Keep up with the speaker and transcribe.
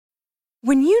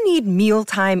When you need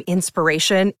mealtime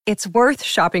inspiration, it's worth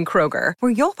shopping Kroger,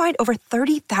 where you'll find over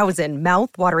 30,000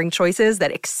 mouth-watering choices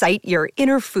that excite your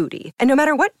inner foodie. And no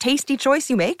matter what tasty choice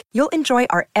you make, you'll enjoy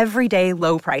our everyday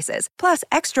low prices, plus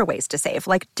extra ways to save,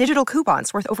 like digital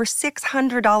coupons worth over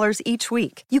 $600 each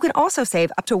week. You can also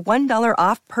save up to $1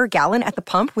 off per gallon at the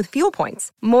pump with fuel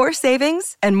points. More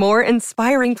savings and more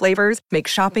inspiring flavors make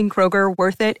shopping Kroger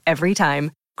worth it every time.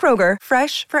 Kroger,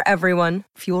 fresh for everyone.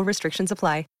 Fuel restrictions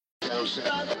apply.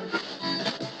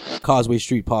 Causeway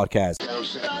Street Podcast.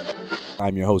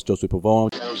 I'm your host, Joseph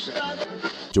Pavone.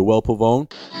 Joel Pavone.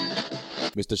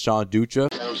 Mr. Sean Dutra.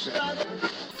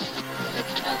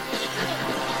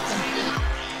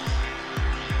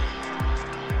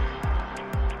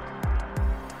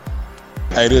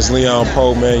 Hey, this is Leon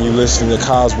Poe, man. You listening to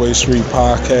Causeway Street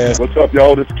Podcast. What's up,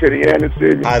 y'all? This is Kenny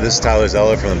Anderson. Hi, this is Tyler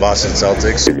Zeller from the Boston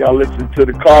Celtics. Y'all listen to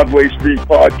the Causeway Street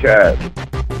Podcast.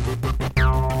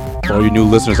 For all you new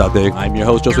listeners out there, I'm your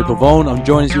host, Joseph Pavone. I'm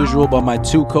joined as usual by my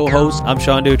two co-hosts. I'm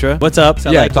Sean Dutra. What's up?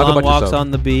 Talk about walks yourself.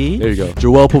 On the beat. There you go.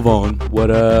 Joel Pavone.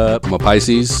 What up? I'm a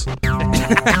Pisces. The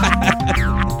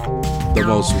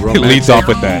most romantic. It leads off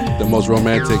with that. The most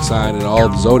romantic sign in all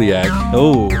of Zodiac.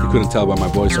 Oh. You couldn't tell by my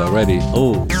voice already.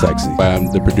 Oh. Sexy. I'm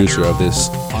the producer of this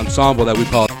ensemble that we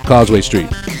call Causeway Street.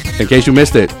 In case you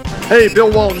missed it. Hey,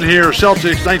 Bill Walton here,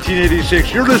 Celtics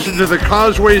 1986. You're listening to the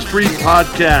Causeway Street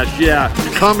Podcast. Yeah,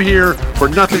 come here for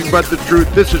nothing but the truth.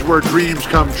 This is where dreams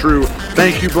come true.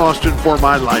 Thank you, Boston, for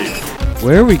my life.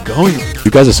 Where are we going?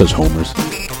 You guys are such homers.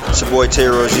 It's your boy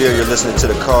Terry Rozier. You're listening to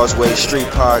the Causeway Street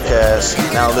Podcast.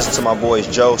 Now listen to my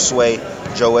boys Joe, Sway,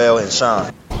 Joel, and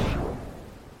Sean.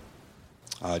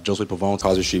 Joseph Pavone,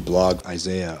 Causeway Street blog.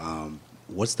 Isaiah,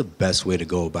 what's the best way to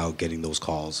go about getting those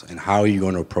calls? And how are you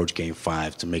going to approach Game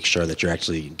 5 to make sure that you're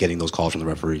actually getting those calls from the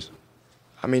referees?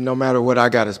 I mean, no matter what, I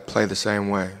got to play the same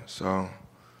way. So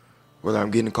whether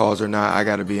I'm getting calls or not, I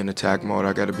got to be in attack mode.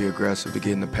 I got to be aggressive to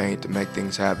get in the paint, to make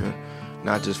things happen,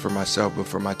 not just for myself, but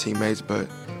for my teammates. But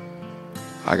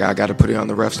I got to put it on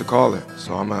the refs to call it.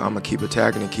 So I'm going to keep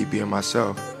attacking and keep being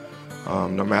myself,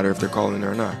 no matter if they're calling it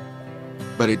or not.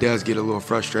 But it does get a little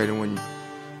frustrating when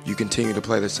you continue to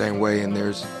play the same way and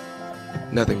there's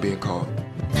nothing being called.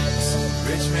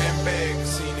 Rich man beg, I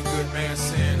seen a good man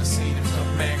sin, I seen a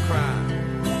tough man cry.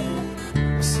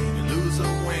 I seen a loser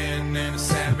win and a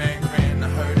sad man grin. I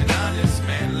heard an honest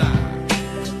man lie.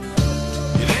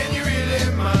 And then you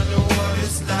really might know what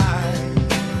it's like.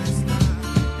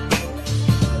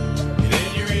 And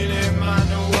then you really might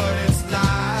know what it's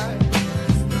like.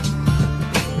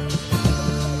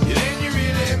 And then you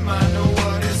really might know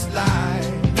what it's like.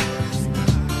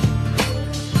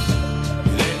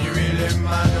 And then you really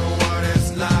might know what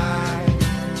it's like.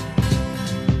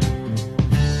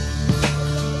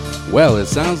 Well, it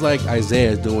sounds like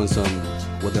Isaiah is doing some,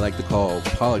 what they like to call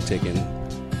politicking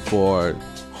for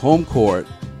home court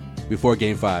before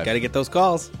Game 5. Got to get those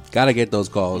calls. Gotta get those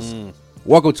calls.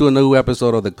 Welcome to a new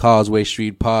episode of the Causeway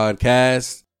Street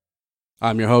Podcast.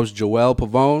 I'm your host, Joel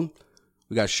Pavone.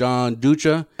 We got Sean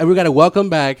Dutra. And we got to welcome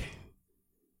back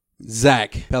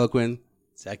Zach Peliquin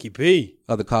Zachy P.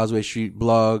 of the Causeway Street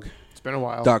blog. It's been a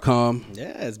while. .com.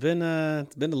 Yeah, it's been a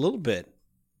little bit.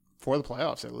 For the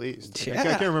playoffs, at least. Yeah. I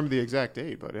can't remember the exact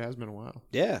date, but it has been a while.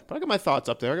 Yeah. But I got my thoughts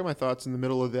up there. I got my thoughts in the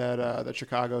middle of that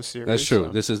Chicago series. That's true.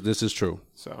 So. This is true.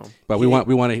 So, but we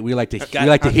like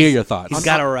to hear your thoughts. He's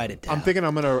got to write it down. I'm thinking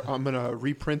I'm gonna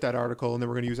reprint that article and then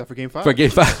we're gonna use that for Game 5. For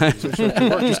Game 5. So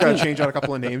just gotta change out a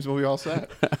couple of names and we'll be all set.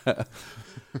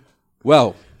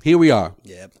 Well, here we are.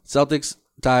 Yep. Celtics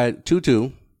tied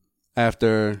 2-2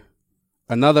 after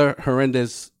another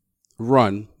horrendous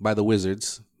run by the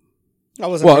Wizards. It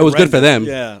was good for them.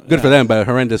 Yeah. Good for them, but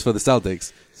horrendous for the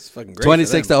Celtics. It's fucking great.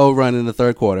 26-0 run in the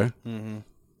third quarter. Mm-hmm.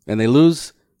 And they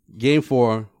lose Game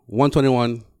 4,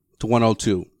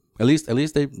 121-102. At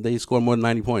least they scored more than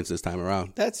 90 points this time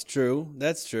around. That's true.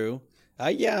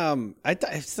 I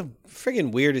thought it's the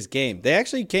friggin' weirdest game. They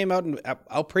actually came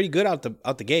out pretty good out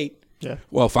the gate. Yeah.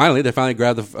 Well, they finally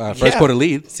grabbed the first quarter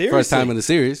lead. Seriously. First time in the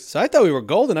series. So I thought we were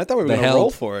golden. I thought we were going to roll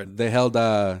for it. They held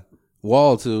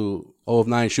Wall to 0 of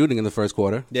 9 shooting in the first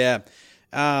quarter. Yeah.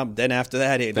 Then after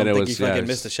that, I don't think he fucking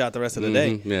missed a shot the rest of the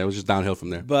day. Yeah, it was just downhill from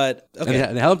there. But okay,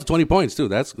 and they held up to 20 points too.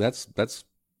 That's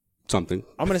something.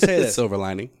 I'm going to say this: silver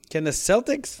lining. Can the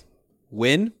Celtics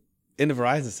win in the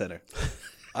Verizon Center?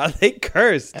 Are they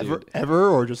cursed, dude? Ever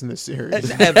or just in this series?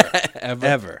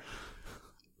 Ever.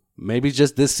 Maybe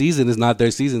just this season is not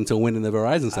their season to win in the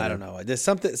Verizon Center. I don't know. There's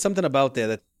something about there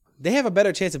that they have a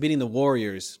better chance of beating the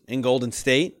Warriors in Golden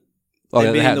State. Oh,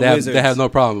 they have no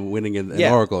problem winning in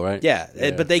Oracle, right? Yeah,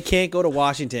 but they can't go to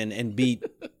Washington and beat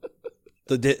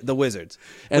the Wizards,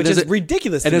 And which there's is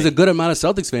ridiculous. And to there's me. a good amount of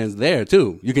Celtics fans there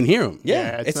too. You can hear them.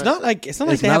 Yeah, it's not like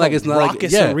they have a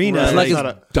raucous arena. It's like,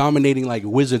 like it's dominating like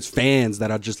Wizards fans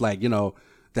that are just like, you know,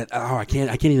 that I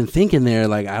can't even think in there.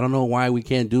 Like, I don't know why we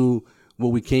can't do what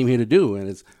we came here to do. And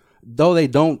it's, though they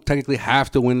don't technically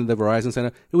have to win the Verizon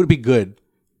Center, it would be good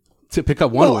to pick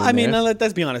up one win. I mean,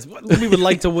 let's be honest. We would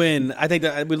like to win. I think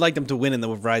that we'd like them to win in the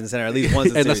Verizon Center at least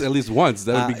once. At least once.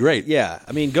 That would be great. Yeah,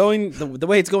 I mean, going the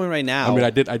way it's going right now. I mean,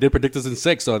 I did predict this in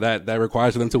 6, so that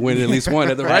requires for them to win at least one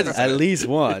at the Verizon Center.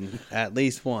 At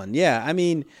least one. Yeah, I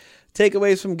mean,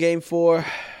 takeaways from Game 4.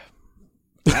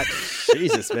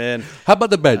 Jesus, man. How about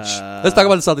the bench? Let's talk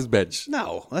about the Celtics bench.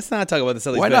 No, let's not talk about the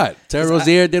Celtics. Why bench. not? Terry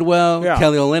Rozier did well. Yeah.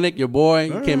 Kelly Olynyk, your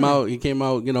boy, he came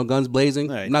out, you know, guns blazing.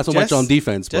 Right. Not so much on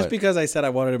defense, Just but because I said I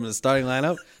wanted him in the starting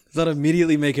lineup does not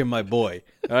immediately make him my boy.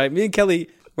 All right, me and Kelly,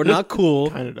 we're not cool.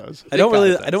 Kind of does. I don't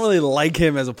really like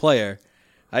him as a player.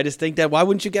 I just think that why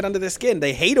wouldn't you get under their skin?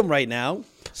 They hate him right now.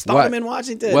 Start him in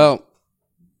Washington. Well,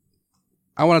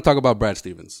 I want to talk about Brad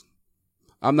Stevens.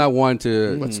 I'm not one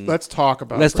to let's talk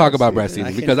about Brad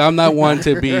Stevens because I'm not one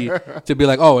to be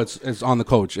like, oh, it's on the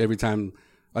coach every time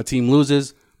a team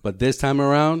loses. But this time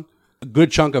around, a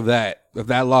good chunk of that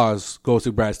loss goes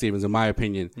to Brad Stevens, in my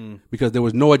opinion, because there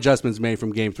was no adjustments made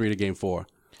from Game 3 to Game 4,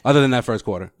 other than that first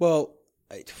quarter. Well,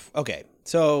 okay,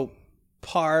 so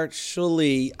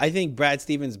partially, I think Brad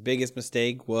Stevens' biggest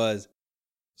mistake was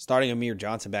starting Amir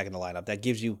Johnson back in the lineup. That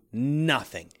gives you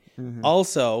nothing.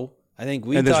 Also, I think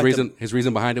his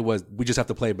reason behind it was we just have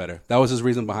to play better. That was his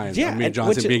reason behind Amir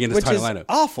Johnson being in the starting lineup.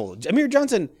 Awful. Amir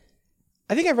Johnson,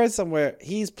 I think I read somewhere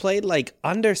he's played like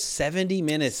under 70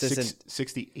 minutes.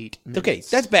 68 minutes. Okay,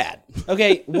 that's bad.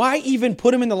 Okay, why even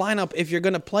put him in the lineup if you're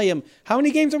going to play him? How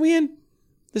many games are we in?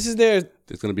 It's going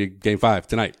to be Game 5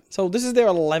 tonight. So this is their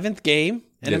 11th game,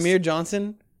 and Yes. Amir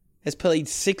Johnson has played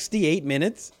 68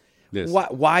 minutes. Yes.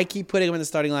 Why keep putting him in the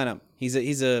starting lineup? He's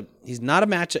not a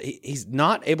match. He's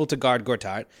not able to guard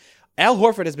Gortat. Al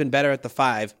Horford has been better at the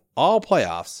 5 all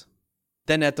playoffs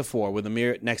than at the 4 with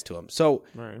Amir next to him. So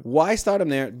why start him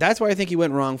there? That's where I think he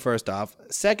went wrong. First off,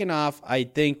 second off, I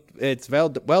think it's well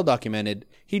documented.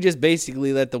 He just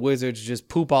basically let the Wizards just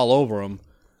poop all over him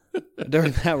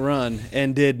during that run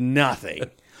and did nothing.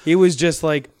 He was just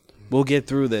like, "We'll get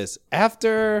through this."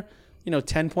 After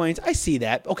 10 points, I see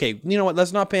that. Okay, you know what?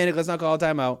 Let's not panic. Let's not call a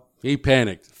timeout. He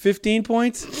panicked. 15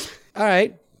 points? All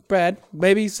right, Brad.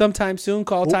 Maybe sometime soon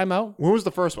call a timeout. When was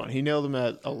the first one? He nailed him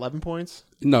at 11 points?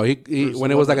 No, he when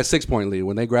it was like a 6-point lead,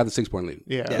 when they grabbed the 6-point lead.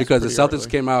 Yeah. Because the Celtics early.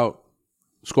 came out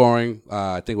scoring,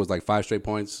 I think it was like 5 straight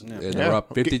points. They were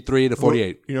up 53 to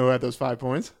 48. You know who had those 5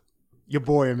 points? Your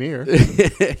boy Amir.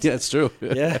 Yeah, it's true.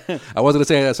 Yeah. I was going to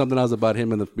say something else about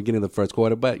him in the beginning of the first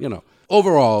quarter, but,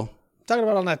 overall. Talking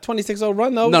about on that 26-0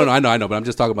 run, though. No, I know, but I'm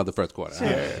just talking about the first quarter.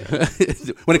 Yeah.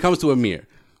 When it comes to Amir,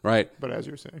 right? But as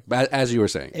you were saying. As you were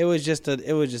saying. It was just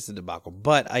a debacle.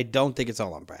 But I don't think it's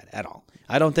all on Brad at all.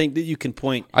 I don't think that you can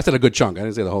point. I said a good chunk. I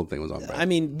didn't say the whole thing was on Brad. I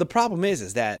mean, the problem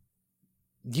is that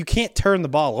you can't turn the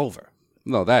ball over.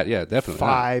 No, definitely.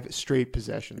 5 straight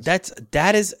possessions.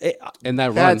 That is and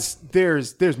that run.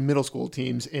 There's middle school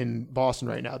teams in Boston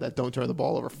right now that don't turn the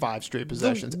ball over 5 straight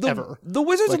possessions ever. The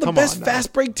Wizards are the best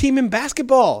fast break team in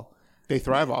basketball. They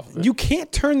thrive off of it. You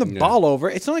can't turn the ball over.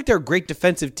 It's not like they're a great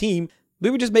defensive team.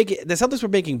 The Celtics were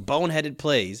making boneheaded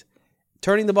plays,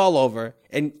 turning the ball over,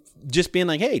 and just being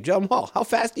like, "Hey, John Wall, how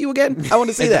fast are you again? I want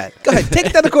to see that. Go ahead, take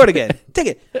it down the court again. Take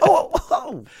it.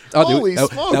 Holy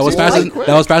smokes! That was faster.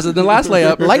 That was faster than the last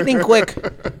layup. Lightning quick.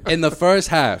 In the first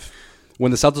half,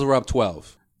 when the Celtics were up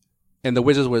 12, and the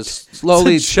Wizards were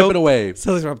slowly chipping away.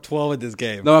 Celtics were up 12 in this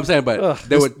game. No, I'm saying, but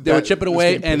they were chipping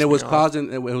away, game and it was pissed me off.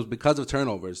 causing. It was because of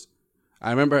turnovers.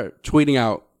 I remember tweeting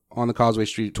out on the Causeway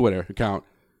Street Twitter account,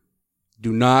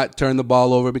 "Do not turn the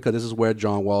ball over because this is where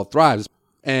John Wall thrives."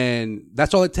 And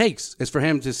that's all it takes is for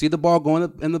him to see the ball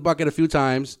going in the bucket a few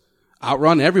times,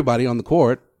 outrun everybody on the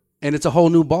court, and it's a whole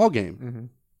new ball game. Mm-hmm.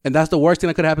 And that's the worst thing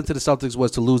that could happen to the Celtics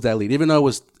was to lose that lead, even though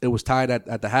it was tied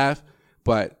at the half.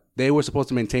 But they were supposed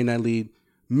to maintain that lead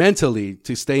mentally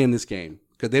to stay in this game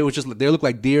because they looked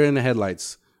like deer in the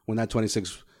headlights when that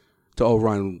 26-0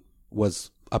 run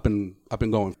was up and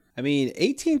going. I mean,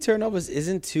 18 turnovers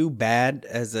isn't too bad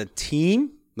as a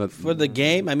team. For the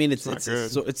game, I mean, it's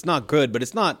not good, but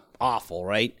it's not awful,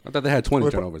 right? I thought they had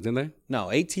 20 turnovers, didn't they? No,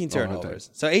 18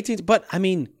 turnovers. So 18, but I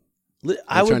mean,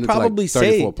 I would turned it to probably like 34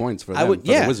 say points for them, for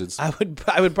the Wizards. I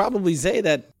would probably say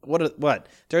that what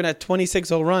during that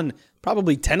 26-0 run,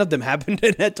 probably 10 of them happened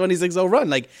in that 26-0 run.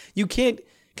 Like you can't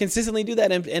consistently do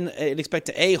that and expect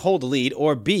to A, hold the lead,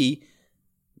 or B,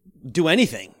 do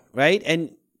anything, right?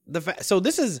 And so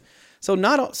this is So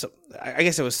I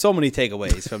guess there was so many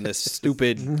takeaways from this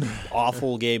stupid,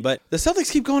 awful game. But the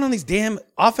Celtics keep going on these damn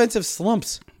offensive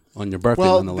slumps. On your birthday,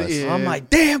 Well, nonetheless. On my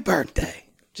damn birthday.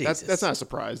 Jesus. That's not a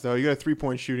surprise, though. You got a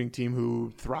 3-point shooting team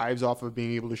who thrives off of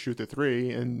being able to shoot the three,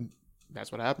 and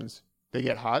that's what happens. They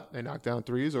get hot, they knock down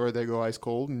threes, or they go ice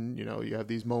cold, and you have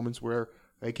these moments where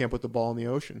they can't put the ball in the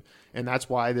ocean. And that's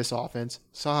why this offense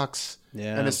sucks.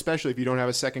 Yeah. And especially if you don't have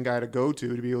a second guy to go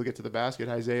to be able to get to the basket.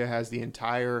 Isaiah has the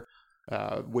entire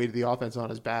weight of the offense on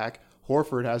his back.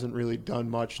 Horford hasn't really done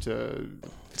much to...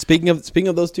 Speaking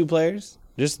of those two players,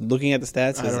 just looking at the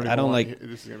stats, I don't like...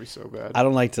 This is going to be so bad. I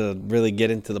don't like to really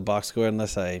get into the box score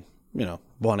unless I,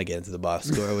 want to get into the box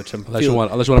score, which I'm Unless you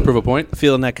want to prove a point.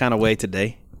 feeling that kind of way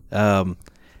today. Al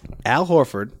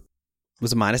Horford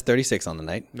was a minus 36 on the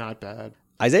night. Not bad.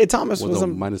 Isaiah Thomas was a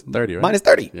minus 30, right? minus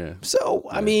 30. Yeah. So,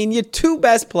 I mean, your two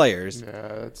best players. Yeah,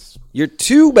 that's... Your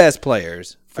two best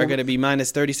players are going to be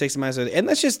minus 36 and minus 30. And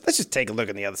let's just take a look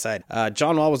on the other side.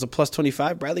 John Wall was a plus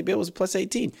 25. Bradley Beal was a plus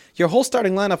 18. Your whole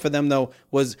starting lineup for them, though,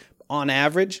 was on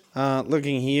average,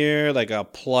 looking here, like a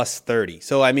plus 30.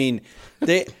 So, I mean,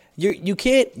 you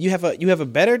have a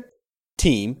better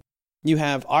team. You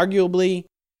have arguably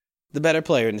the better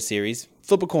player in the series.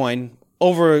 Flip a coin.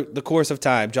 Over the course of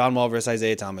time, John Wall versus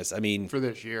Isaiah Thomas. I mean... For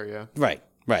this year, yeah. Right.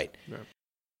 Yeah.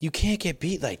 You can't get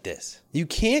beat like this.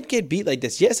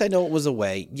 Yes, I know it was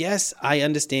away. Yes, I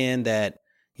understand that,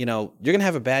 you're going to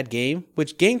have a bad game,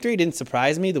 which Game 3 didn't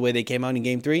surprise me the way they came out in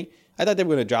Game 3. I thought they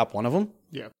were going to drop one of them.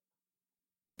 Yeah.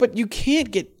 But you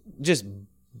can't get just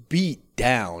beat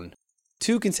down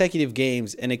 2 consecutive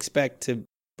games and expect for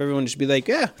everyone to just be like,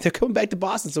 yeah, they're coming back to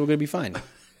Boston, so we're going to be fine.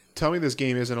 Tell me this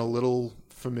game isn't a little...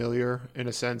 familiar in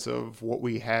a sense of what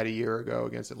we had a year ago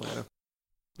against Atlanta.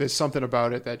 There's something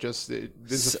about it that just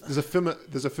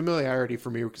there's a familiarity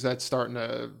for me because that's starting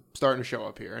to show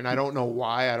up here, and I don't know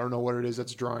why. I don't know what it is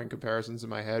that's drawing comparisons in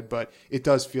my head, but it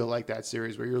does feel like that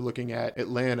series where you're looking at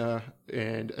Atlanta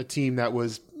and a team that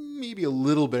was maybe a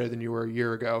little better than you were a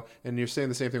year ago, and you're saying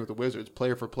the same thing with the Wizards,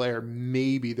 player for player.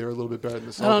 Maybe they're a little bit better than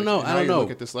the Celtics. I don't know. Look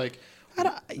at this like.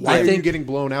 Why are you getting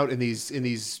blown out in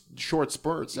these short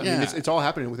spurts? I mean, it's all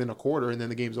happening within a quarter, and then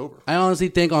the game's over. I honestly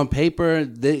think on paper,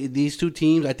 these two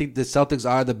teams, I think the Celtics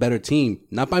are the better team.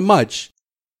 Not by much,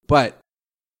 but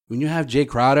when you have Jay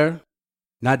Crowder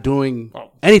not doing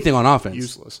anything on offense.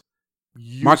 Useless.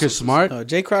 Marcus Smart.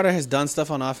 Jay Crowder has done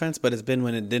stuff on offense, but it's been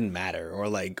when it didn't matter, or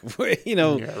like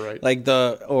like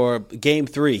Game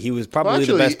 3, he was probably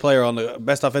the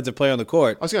best offensive player on the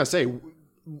court. I was gonna say,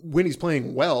 when he's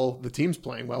playing well, the team's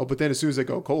playing well, but then as soon as they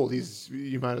go cold,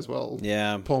 you might as well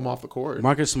pull him off the court.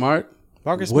 Marcus Smart.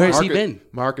 Where's he been?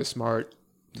 Marcus Smart.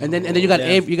 And then you got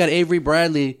Avery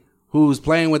Bradley, who's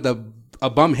playing with a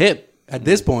bum hip at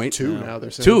this point. Now they're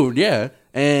saying. 2, yeah.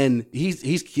 And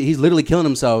he's literally killing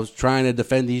himself trying to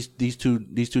defend these two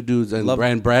dudes and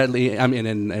Brand Bradley,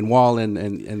 and Wall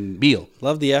and Beal.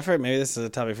 Love the effort. Maybe this is a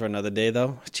topic for another day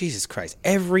though. Jesus Christ.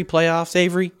 Every playoffs,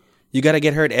 Avery. You got to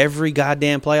get hurt every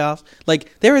goddamn playoffs.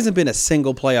 Like, there hasn't been a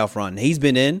single playoff run he's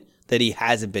been in that he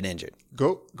hasn't been injured.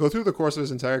 Go through the course of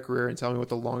his entire career and tell me what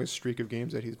the longest streak of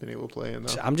games that he's been able to play in,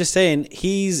 though. I'm just saying,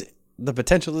 the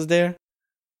potential is there.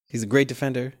 He's a great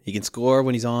defender. He can score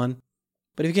when he's on.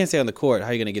 But if you can't stay on the court, how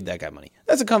are you going to give that guy money?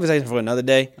 That's a conversation for another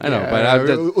day. I know,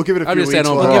 but we'll give it a few weeks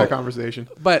for that conversation.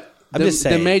 But I'm just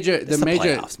saying,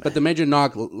 the major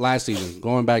knock last season,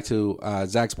 going back to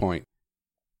Zach's point,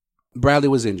 Bradley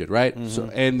was injured, right? Mm-hmm. So,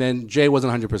 and then Jay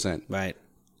wasn't 100%. Right.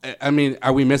 I mean,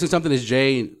 are we missing something?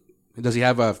 Does he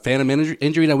have a phantom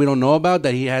injury that we don't know about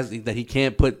that he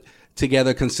can't put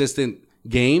together consistent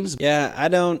games? Yeah, I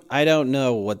don't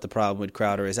know what the problem with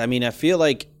Crowder is. I mean, I feel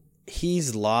like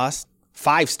he's lost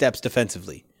 5 steps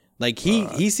defensively. Like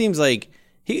he seems like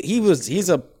he's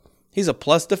a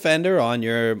plus defender on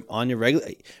your regular,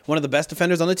 one of the best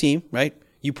defenders on the team, right?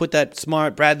 You put that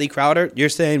Smart Bradley Crowder, you're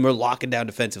saying we're locking down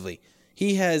defensively.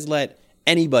 He has let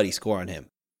anybody score on him.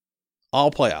 All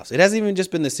playoffs. It hasn't even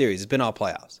just been the series. It's been all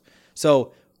playoffs.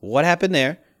 So what happened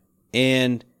there?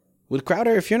 And with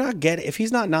Crowder, if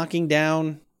he's not knocking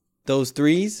down those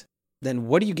threes, then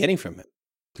what are you getting from him?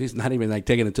 He's not even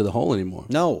taking it to the hole anymore.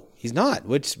 No, he's not.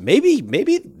 Which maybe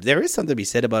there is something to be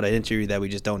said about an injury that we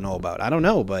just don't know about. I don't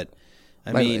know, but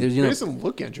I mean, he doesn't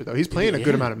look injured though. He's playing a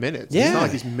good amount of minutes. Yeah. It's not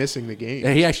like he's missing the game.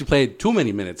 Yeah, he actually played too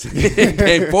many minutes in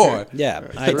Game 4. Yeah,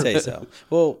 I'd say so.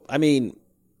 Well, I mean,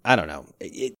 I don't know.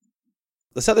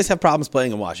 The Celtics have problems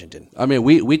playing in Washington. I mean,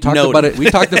 we talked about it. We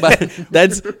talked about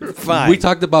That's fine. We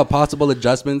talked about possible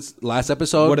adjustments last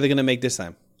episode. What are they going to make this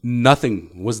time?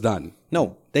 nothing was done.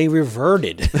 No, they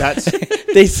reverted. That's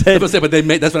They said, But they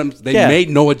made made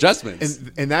no adjustments.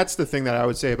 and that's the thing that I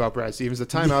would say about Brad Stevens. The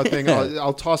timeout thing,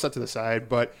 I'll toss that to the side.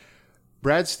 But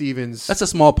Brad Stevens, That's a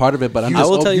small part of it, but I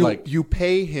will tell you, you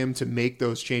pay him to make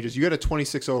those changes. You got a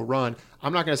 26-0 run.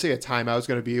 I'm not going to say a timeout is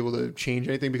going to be able to change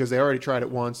anything because they already tried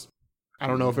it once. I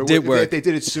don't know if it Did work. If they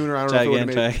did it sooner, I don't know if it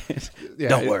would have made it.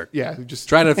 Don't work. Yeah, just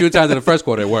tried it a few times in the first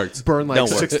quarter. It worked. burn like Don't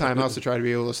 6 work. timeouts to try to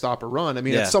be able to stop a run. I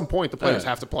mean, Yeah. at some point, the players Yeah.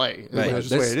 have to play. Right. That's just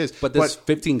the way it is. But there's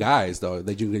 15 guys, though,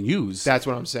 that you can use. That's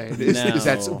what I'm saying. That's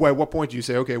at what point do you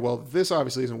say, okay, well, this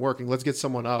obviously isn't working. Let's get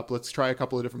someone up. Let's try a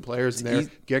couple of different players in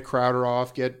there. Get Crowder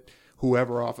off. Get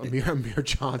whoever off. Amir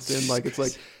Johnson. Like it's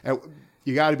like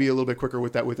you got to be a little bit quicker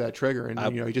with that trigger. And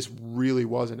he just really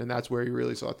wasn't. And that's where you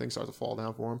really saw things start to fall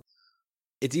down for him.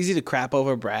 it's easy to crap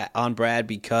over Brad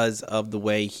because of the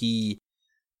way he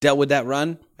dealt with that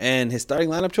run and his starting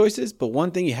lineup choices. But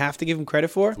one thing you have to give him credit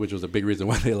for, which was a big reason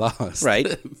why they lost. Right.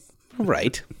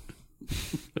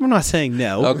 I'm not saying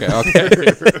no. Okay.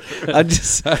 I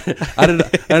just I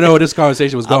don't know where this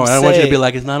conversation was going. I don't want you to be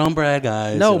like, it's not on Brad,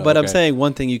 guys. No, but I'm okay. saying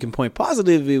one thing you can point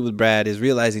positively with Brad is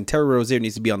realizing Terry Rozier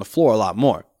needs to be on the floor a lot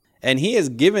more. And he has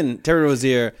given Terry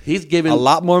Rozier a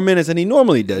lot more minutes than he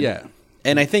normally did. Yeah.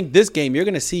 And I think this game you're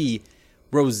going to see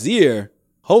Rozier,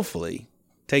 hopefully,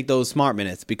 take those Smart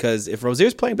minutes. Because if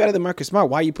Rozier's playing better than Marcus Smart,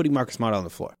 why are you putting Marcus Smart on the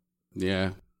floor?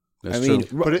 Yeah. That's true.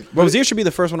 Rozier should be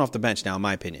the first one off the bench now, in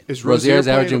my opinion. Rozier's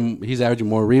averaging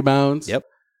more rebounds. Yep.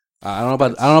 I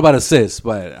don't know about assists,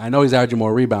 but I know he's averaging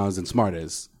more rebounds than Smart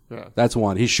is. Yeah. That's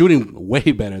one. He's shooting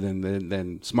way better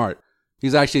than Smart.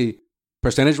 He's actually,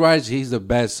 percentage-wise, he's the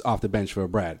best off the bench for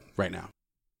Brad right now.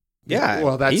 Yeah,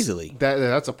 well, that's easily.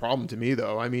 That's a problem to me,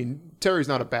 though. I mean, Terry's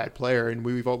not a bad player, and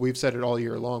we've said it all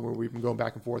year long where we've been going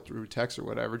back and forth through text or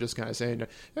whatever, just kind of saying,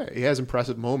 hey, he has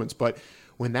impressive moments. But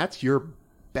when that's your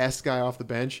best guy off the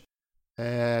bench,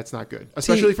 it's not good.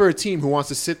 Especially for a team who wants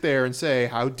to sit there and say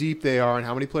how deep they are and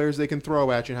how many players they can throw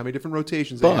at you and how many different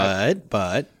rotations they have.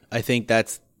 But I think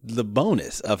that's the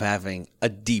bonus of having a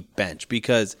deep bench,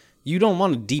 because you don't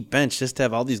want a deep bench just to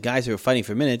have all these guys who are fighting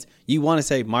for minutes. You want to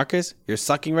say, Marcus, you're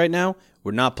sucking right now.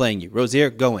 We're not playing you. Rozier,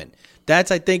 go in.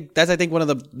 That's I think one of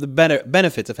the better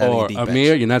benefits of having a deep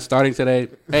Amir, bench. you're not starting today.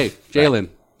 Hey, Jalen,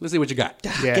 let's see what you got.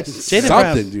 Yes. Jaylen Something,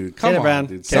 Brown. dude. Come Jaylen on, Brown.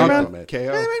 dude. Jaylen Something, Brown. man.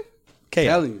 KO.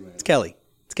 Kelly, man. It's Kelly.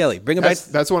 It's Kelly. Bring him back.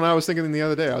 That's one I was thinking the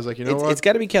other day. I was like, you know what? It's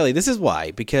got to be Kelly. This is why,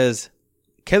 because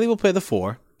Kelly will play the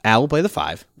 4. Al will play the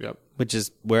 5. Yep. Which is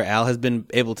where Al has been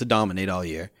able to dominate all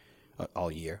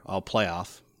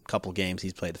playoff. Couple games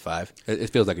he's played the 5. It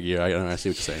feels like a year. I see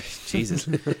what you're saying. Jesus.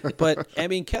 But, I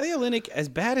mean, Kelly Olynyk, as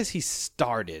bad as he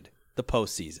started the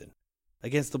postseason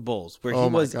against the Bulls, where he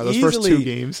was God, those easily first 2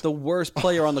 games. the worst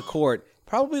player on the court,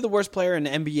 probably the worst player in the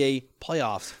NBA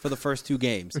playoffs for the first 2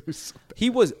 games. He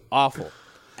was awful.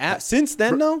 Since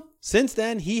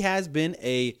then, he has been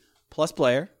a plus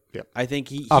player. Yep. I think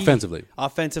he Offensively,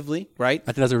 right? I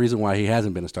think that's the reason why he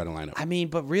hasn't been a starting lineup. I mean,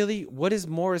 but really, what is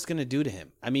Morris going to do to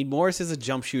him? I mean, Morris is a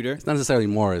jump shooter. It's not necessarily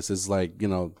Morris. It's like,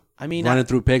 running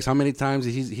through picks. How many times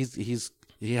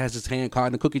he has his hand caught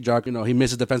in the cookie jar? He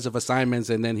misses defensive assignments,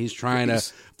 and then he's trying to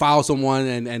foul someone,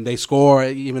 and they score,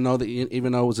 even though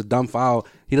it was a dumb foul.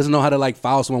 He doesn't know how to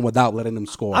foul someone without letting them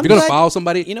score. If you're going to foul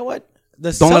somebody, you know what?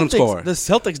 Don't let them score. The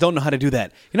Celtics don't know how to do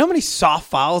that. You know how many soft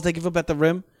fouls they give up at the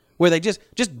rim? Where they just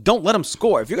don't let them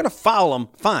score. If you're going to foul them,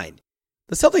 fine.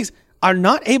 The Celtics are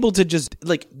not able to just,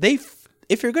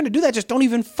 if you're going to do that, just don't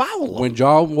even foul them. When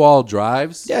John Wall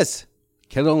drives, yes,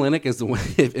 Kelly Olynyk is the one.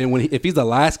 If he's the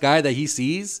last guy that he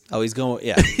sees, he's going.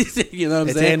 Yeah, you know what I'm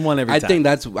it's saying. and one every time.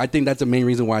 I think that's the main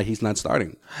reason why he's not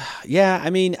starting. Yeah,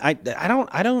 I mean, I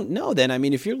don't know. Then I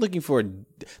mean, if you're looking for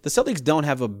the Celtics, don't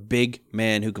have a big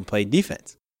man who can play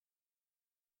defense.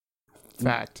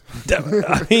 Fact.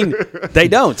 I mean, they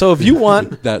don't. So if you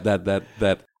want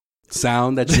that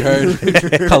sound that you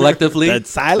heard collectively, that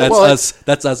silence,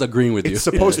 that's us agreeing with you. It's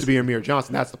supposed to be Amir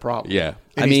Johnson. That's the problem. Yeah,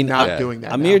 and he's not doing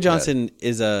that. Amir Johnson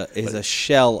is a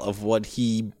shell of what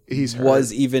he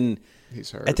was even.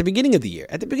 He's hurt. At the beginning of the year.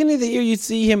 At the beginning of the year, you'd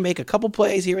see him make a couple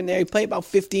plays here and there. He played about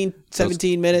 15,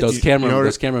 17 minutes. Those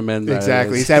cameramen.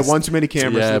 Exactly. He's had one too many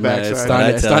cameras in the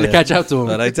backside. It's starting to catch up to him.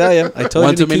 But I tell you, I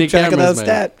told you to keep track of that man.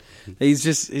 stat.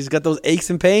 He's got those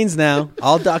aches and pains now,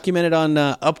 all documented on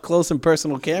up close and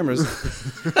personal cameras.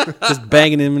 Just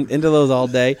banging him into those all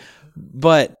day.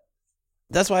 But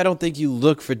that's why I don't think you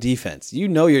look for defense. You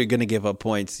know you're going to give up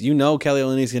points. You know Kelly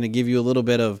Olynyk's going to give you a little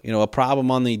bit of a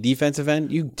problem on the defensive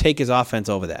end. You take his offense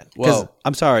over that. Well,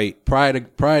 I'm sorry. Prior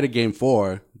to Game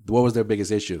 4, what was their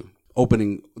biggest issue?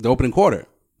 The opening quarter.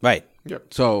 Right.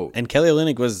 Yep. So and Kelly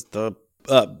Olynyk was the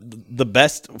the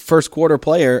best first quarter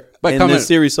player in this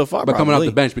series so far. But coming off probably.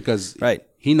 the bench because Right.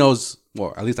 he knows,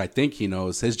 or at least I think he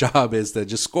knows, his job is to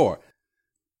just score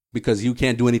because you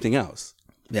can't do anything else.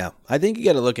 Yeah, I think you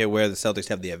got to look at where the Celtics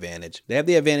have the advantage. They have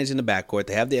the advantage in the backcourt.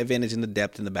 They have the advantage in the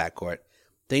depth in the backcourt.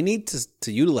 They need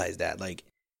to utilize that. Like,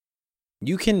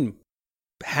 you can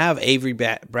have Avery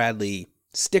Bradley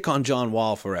stick on John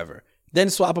Wall forever, then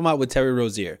swap him out with Terry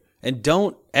Rozier, and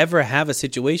don't ever have a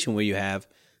situation where you have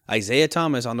Isaiah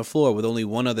Thomas on the floor with only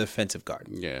one other offensive guard.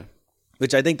 Yeah.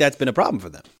 Which I think that's been a problem for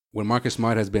them. When Marcus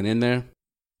Smart has been in there,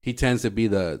 he tends to be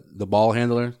the ball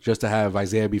handler just to have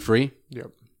Isaiah be free.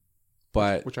 Yep.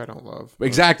 But which I don't love.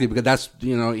 Exactly, because that's,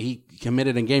 he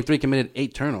committed in game 3, committed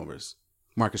 8 turnovers.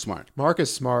 Marcus Smart.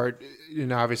 Marcus Smart,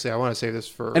 obviously I want to say this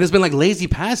for... And it's been like lazy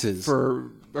passes. For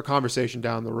a conversation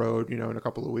down the road, in a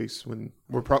couple of weeks when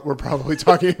we're probably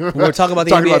talking about... We're talking about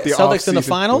the NBA Celtics in the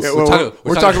finals? Yeah,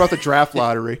 we're talking about the draft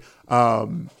lottery.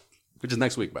 Which is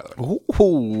next week, by the way.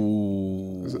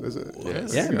 Ooh. Is it?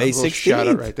 Yeah, May 16th. Shout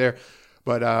out right there.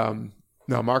 But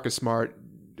no, Marcus Smart...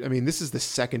 I mean, this is the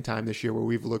second time this year where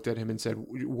we've looked at him and said,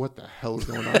 what the hell is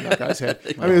going on in that guy's head?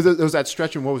 I mean, there was that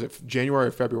stretch in, what was it, January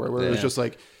or February, where it was just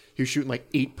like, he was shooting like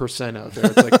 8% out there.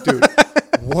 It's like, dude,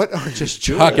 what are just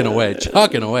you chucking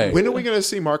doing? away. When are we going to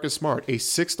see Marcus Smart, a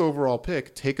 6th overall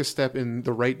pick, take a step in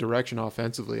the right direction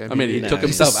offensively? I mean he took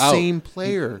he's himself the out same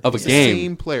player of a he's game. The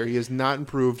same player. He has not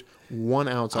improved 1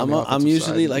 ounce on the offensive I'm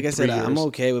usually, side like I in said, 3 years. I'm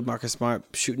okay with Marcus Smart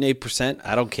shooting 8%.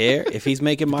 I don't care if he's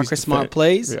making Marcus Smart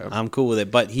plays. Yeah. I'm cool with it,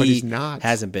 but he's not.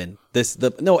 Hasn't been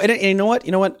and you know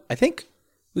what? I think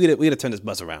we gotta turn this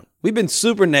bus around. We've been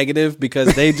super negative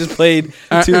because they just played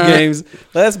 2 games.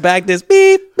 Let's back this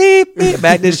beep beep beep.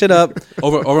 Back this shit up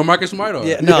over Marcus Smart. Or?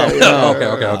 Yeah, no.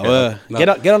 Okay.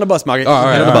 No. Get on the bus, Marcus. All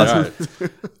right, get on the bus. All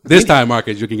right. This time,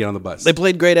 Marcus, you can get on the bus. They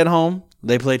played great at home.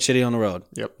 They played shitty on the road.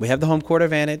 Yep. We have the home court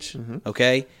advantage.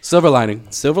 Okay. Silver lining.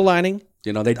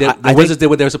 They did. The Wizards did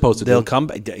what they were supposed to do. They'll come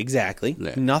back. Exactly.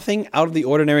 Yeah. Nothing out of the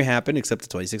ordinary happened except the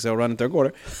 26-0 run in third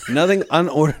quarter. Nothing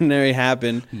unordinary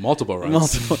happened. Multiple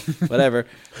runs. Whatever.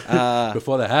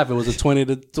 Before that happened, it was a 20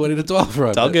 to 12 run.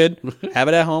 It's all good. Have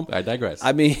it at home. I digress.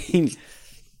 I mean,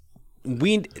 do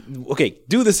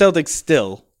the Celtics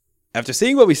still, after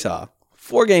seeing what we saw,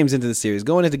 4 games into the series,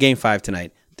 going into game 5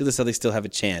 tonight, do the Celtics still have a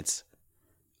chance?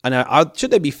 And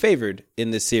should they be favored in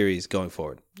this series going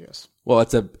forward? Yes. Well,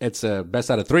 it's a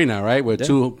best out of 3 now, right? With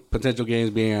 2 potential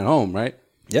games being at home, right?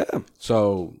 Yeah.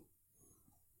 So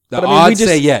the odds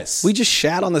say yes. We just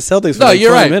shat on the Celtics for no, like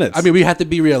you're 20 right. minutes. I mean, we have to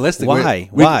be realistic.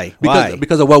 Why?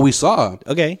 Because of what we saw.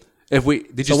 Okay. What's going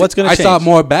to change? I saw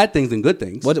more bad things than good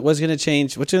things. What's going to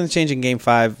change? What's going to change in game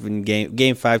 5 and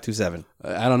game 5 to 7?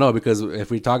 I don't know, because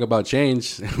if we talk about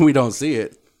change, we don't see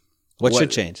it. What should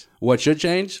change? What should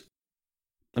change?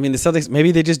 I mean, the Celtics,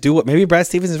 maybe they just do what, maybe Brad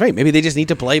Stevens is right. Maybe they just need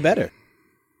to play better.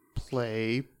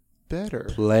 Play better?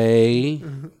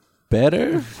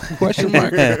 Question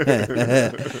mark.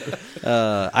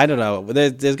 I don't know.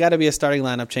 There's got to be a starting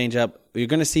lineup change up. You're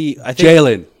going to see, I think.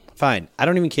 Jalen. Fine. I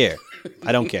don't even care.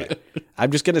 I don't care.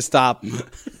 I'm just going to stop.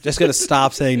 Just going to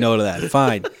stop saying no to that.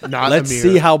 Fine. Let's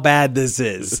see how bad this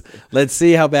is.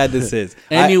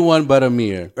 Anyone but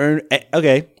Amir.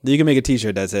 Okay. You can make a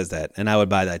T-shirt that says that, and I would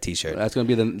buy that T-shirt. That's gonna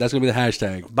be the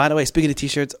hashtag. By the way, speaking of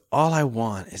T-shirts, all I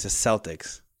want is the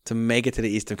Celtics to make it to the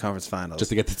Eastern Conference Finals, just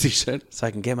to get the T-shirt, so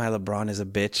I can get my LeBron is a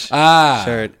bitch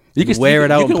shirt. You can wear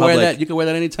it out in public. You can wear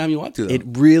that anytime you want to, though. It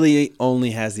really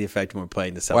only has the effect when we're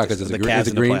playing the Celtics. Why? Because it's Cavs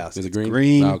in the green. playoffs. Is it green?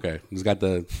 Green. Oh, okay. It's got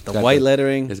the white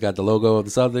lettering. It's got the logo of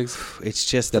the Celtics. It's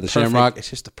just the shamrock. It's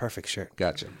just the perfect shirt.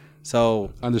 Gotcha.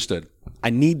 So understood.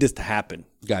 I need this to happen.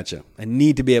 Gotcha. I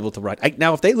need to be able to run.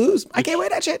 Now, if they lose, I can't wear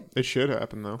that shit. It should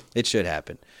happen, though. It should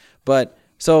happen. But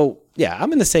so yeah,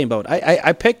 I'm in the same boat.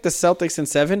 I picked the Celtics in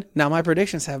 7. Now my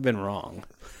predictions have been wrong.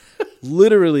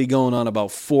 Literally going on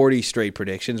about 40 straight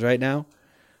predictions right now.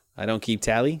 I don't keep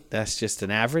tally. That's just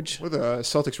an average. What the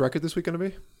Celtics record this week going to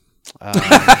be?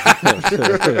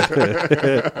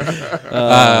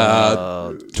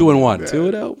 2-1.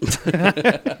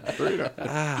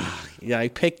 2-0. Yeah, I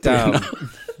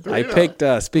picked.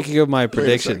 Speaking of my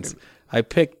predictions, I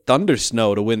picked Thunder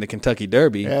Snow to win the Kentucky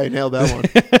Derby. Yeah, I nailed that one.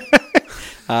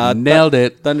 Nailed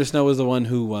it. Thunder Snow was the one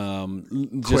who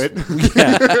quit.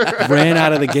 Ran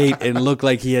out of the gate and looked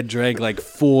like he had drank like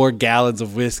 4 gallons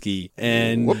of whiskey.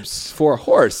 And for a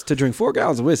horse to drink 4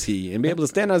 gallons of whiskey and be able to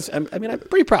stand on, I mean, I'm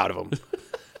pretty proud of him.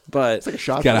 But it's like a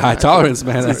shot. Got a high tolerance,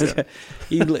 man.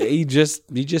 he just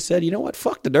said, you know what?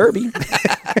 Fuck the Derby.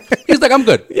 He's like, I'm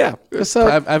good. Yeah. So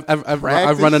I've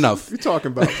run enough. What are you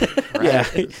talking about? Yeah.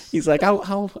 He's like,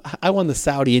 I won the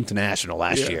Saudi International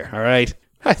last year. All right.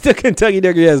 I think Kentucky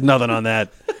Derby has nothing on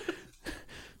that.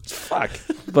 Fuck.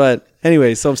 But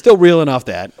anyway, so I'm still reeling off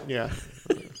that. Yeah.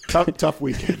 Tough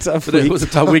weekend. It was a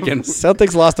tough weekend.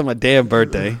 Celtics lost on my damn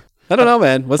birthday. I don't know,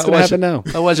 man. What's going to happen now?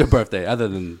 How was your birthday, other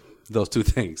than those two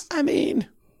things? I mean,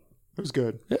 It was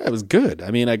good. yeah, it was good.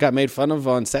 I mean, I got made fun of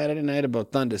on Saturday night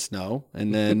about thunder snow,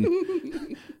 and then,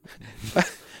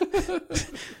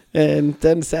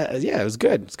 yeah, it was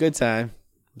good. It was a good time.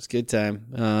 It was a good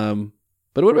time.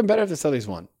 But it would have been better if the Celtics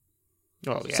won.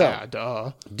 Oh yeah, So-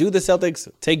 duh. Do the Celtics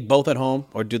take both at home,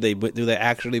 or do they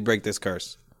actually break this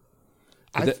curse?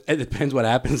 It depends what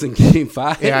happens in Game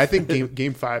 5. Yeah, I think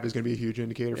game 5 is going to be a huge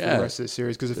indicator for Yeah. the rest of this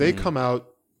series because if they come out,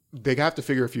 they have to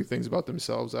figure a few things about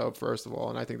themselves out first of all,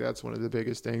 and I think that's one of the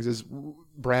biggest things is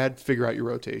Brad, figure out your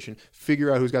rotation, figure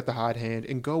out who's got the hot hand,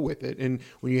 and go with it. And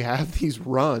when you have these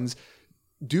runs,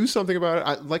 do something about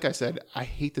it. Like I said, I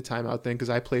hate the timeout thing because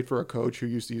I played for a coach who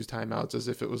used to use timeouts as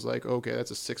if it was like, okay,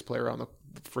 that's a 6th player on the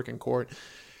freaking court.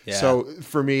 Yeah. So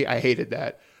for me, I hated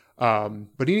that.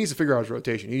 But he needs to figure out his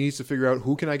rotation. He needs to figure out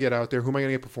who can I get out there, who am I going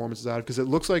to get performances out of, because it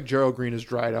looks like Gerald Green is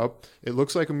dried up. It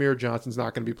looks like Amir Johnson's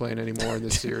not going to be playing anymore in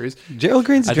this series. Gerald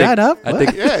Green's I dried up? I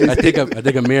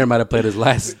think Amir might have played his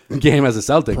last game as a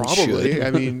Celtic. Probably. Should. I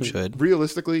mean, Should.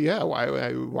 realistically, yeah.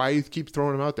 Why you keep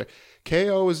throwing him out there?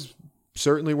 KO is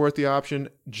certainly worth the option.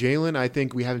 Jalen, I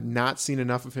think we have not seen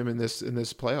enough of him in this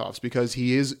playoffs because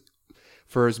he is,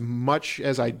 for as much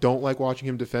as I don't like watching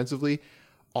him defensively,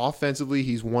 offensively,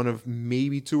 he's one of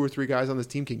maybe 2 or 3 guys on this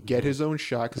team can get his own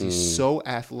shot because he's so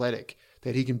athletic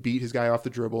that he can beat his guy off the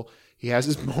dribble. He has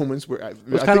his moments where I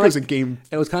think it was a game.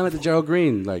 It was kind of like the Gerald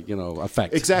Green,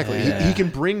 effect. Exactly. Yeah. He can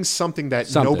bring something that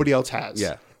Something. nobody else has.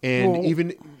 Yeah. And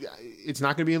even it's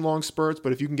not going to be in long spurts,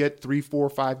 but if you can get 3, 4,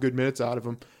 5 good minutes out of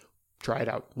him, try it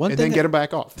out. One and thing then get him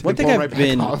back off. One Then thing pull I've him right back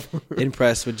been off.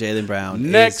 impressed with Jaylen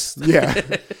Brown Next. Yeah.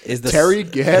 is the Terry,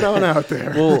 get on out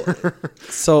there. Well,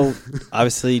 so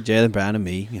obviously Jaylen Brown and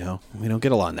me, we don't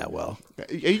get along that well.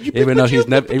 Even though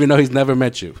he's never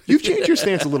met you. You've changed your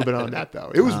stance a little bit on that,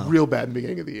 though. It was real bad in the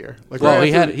beginning of the year. Like Well,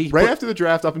 right after the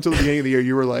draft, up until the beginning of the year,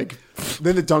 you were like,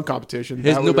 then the dunk competition.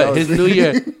 His New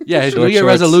Year Short shorts.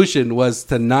 resolution was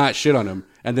to not shit on him,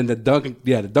 and then the dunk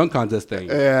contest thing.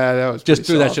 Yeah, that was Just pretty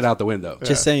threw that soft. shit out the window.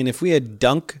 Just saying, if we had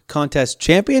dunk contest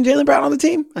champion Jaylen Brown on the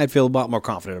team, I'd feel a lot more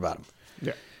confident about him.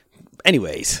 Yeah.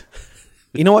 Anyways,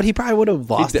 you know what? He probably would have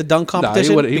lost the dunk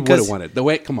competition. He would have won it.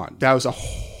 Come on. That was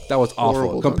That was awful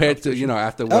horrible compared dunk to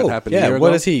after what happened a yeah. year ago.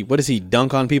 What does he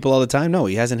dunk on people all the time? No,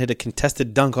 he hasn't hit a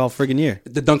contested dunk all friggin' year.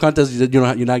 The dunk contest,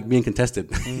 you're not being contested.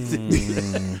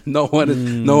 No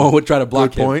one would try to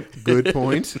block him. Good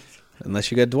point.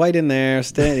 Unless you got Dwight in there,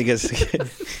 he gets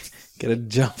get a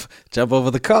jump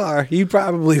over the car. He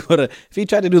probably would have. If he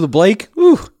tried to do the Blake,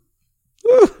 you'd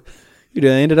have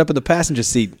ended up in the passenger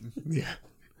seat. Yeah.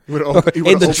 In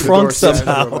the trunk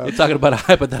somehow. You're talking about a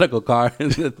hypothetical car in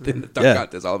the dunk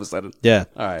contest all of a sudden. Yeah.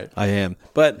 All right. I am.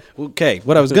 But, okay,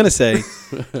 what I was going to say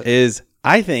is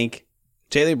I think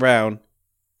Jaylen Brown,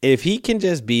 if he can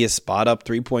just be a spot-up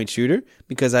three-point shooter,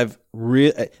 because that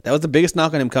was the biggest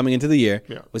knock on him coming into the year,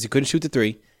 was he couldn't shoot the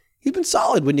three. He's been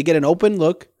solid when you get an open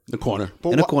look. The corner.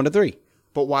 In a corner three.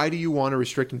 But why do you want to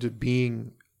restrict him to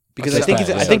being... Because I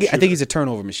think he's a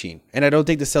turnover machine, and I don't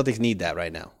think the Celtics need that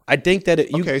right now. I think that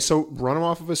okay, so run him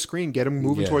off of a screen, get him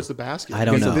moving towards the basket. I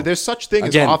don't know. There's such thing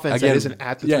as offense that isn't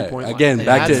at the 3-point line. Again, And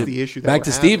back that's to the issue. back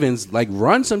to Stevens. Like,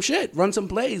 run some shit, run some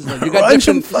plays. Like, you got Run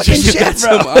some fucking you shit, got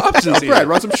bro. some options here. Brad,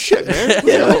 run some shit, man.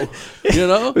 You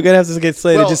know, we're gonna have to get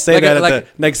Slade to just say like that at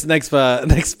the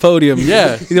next podium.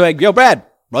 Yeah, he's like, "Yo, Brad,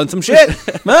 run some shit."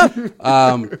 Jose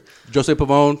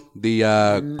Pavone,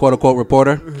 the quote unquote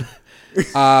reporter.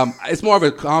 It's more of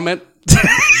a comment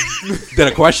than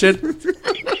a question.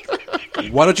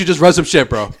 Why don't you just run some shit,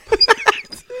 bro?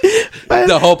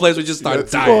 The whole place would just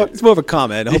start dying. It's more of a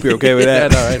comment. I hope you're okay with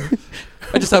that. All right.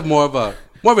 I just have more of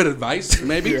an advice,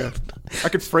 maybe. Yeah. I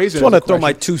could phrase it. I just want as to a throw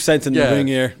my question. 2 cents in the ring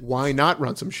here. Why not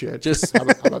run some shit? Just how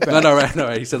about that? No,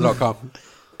 right. He said it all calm.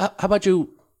 How about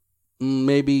you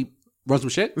maybe run some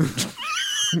shit?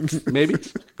 Maybe.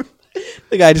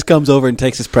 The guy just comes over and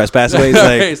takes his press pass away.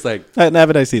 He's like, have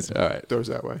a nice season. All right. Throws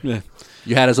that way. Yeah.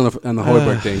 You had us on the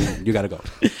Hoiberg thing. You got to go.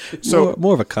 So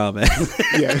more of a comment.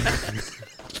 Yeah.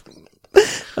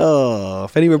 Oh,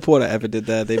 if any reporter ever did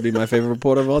that, they'd be my favorite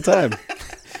reporter of all time.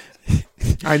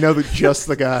 I know just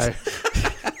the guy.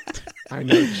 I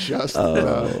know just the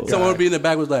guy. Someone would be in the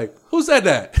back was like, who said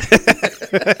that?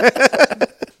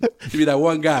 To be that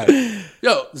one guy.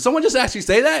 Yo, did someone just actually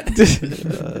say that?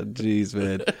 Jeez,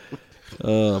 man.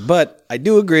 But I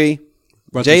do agree.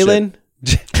 Run some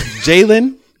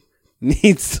Jalen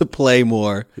needs to play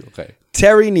more. Okay.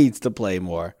 Terry needs to play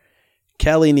more.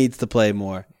 Kelly needs to play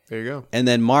more. There you go. And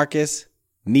then Marcus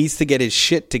needs to get his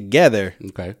shit together.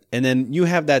 Okay. And then you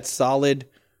have that solid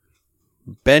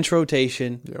bench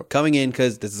rotation coming in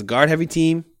because this is a guard-heavy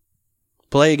team.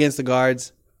 Play against the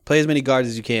guards. Play as many guards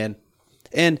as you can.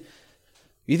 And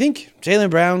you think Jaylen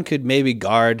Brown could maybe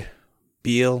guard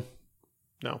Beal?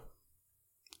 No.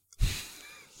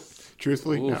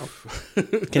 Truthfully, no.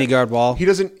 Can he guard Wall? He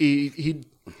doesn't. He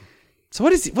So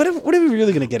what is he, what are we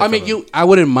really going to get? I mean, I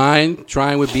wouldn't mind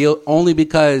trying with Beal only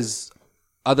because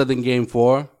other than Game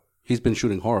 4, he's been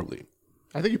shooting horribly.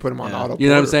 I think you put him on Otto. You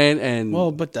know what I'm saying? And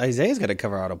well, but Isaiah's got to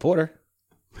cover Otto Porter.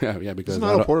 Yeah, because Isn't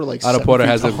Otto Porter like Otto Porter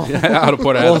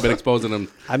hasn't been exposing him.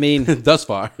 I mean, thus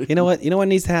far. You know what? You know what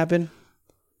needs to happen?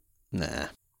 Nah.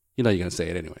 You know you're gonna say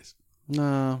it anyways.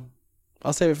 No,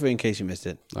 I'll save it for you in case you missed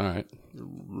it. All right.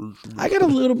 I got a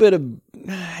little bit of,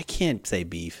 I can't say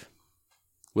beef.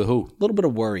 With who? A little bit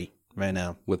of worry right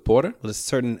now. With Porter? With a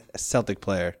certain Celtic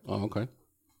player. Oh, okay.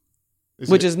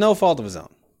 Which is no fault of his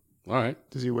own. All right.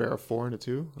 Does he wear a 4 and a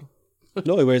 2?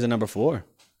 No, he wears a number 4.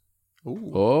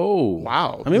 Ooh. Oh.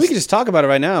 Wow. I mean, we can just talk about it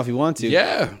right now if you want to.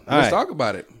 Yeah. Let's talk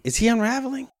about it. Is he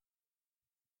unraveling?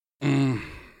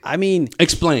 I mean,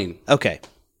 explain. Okay.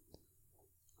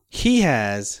 He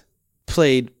has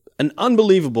played an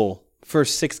unbelievable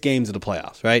first 6 games of the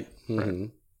playoffs, right? Mm-hmm.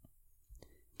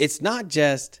 It's not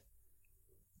just.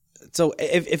 So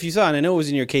if you saw, and I know it was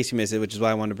in your case you missed it, which is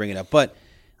why I wanted to bring it up. But,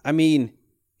 I mean,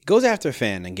 he goes after a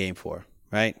fan in Game 4,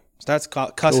 right? Starts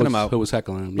cussing him out. Who was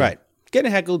heckling him. Yeah. Right.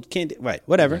 Getting heckled, can't, right,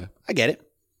 whatever. Yeah. I get it.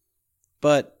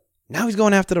 But now he's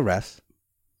going after the refs.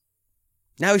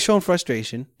 Now he's showing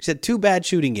frustration. He's had 2 bad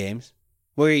shooting games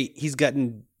where he's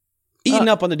gotten eaten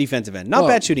up on the defensive end. Not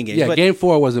bad shooting games. Yeah, but Game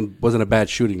 4 wasn't a bad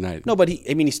shooting night. No, but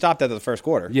he stopped after the first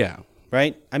quarter. Yeah.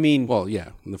 Right? I mean... Well, yeah,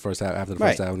 in the first half, after the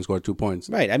first half, when he scored 2 points.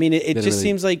 Right. I mean, it just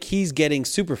seems like he's getting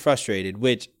super frustrated,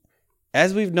 which,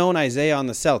 as we've known Isaiah on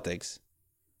the Celtics,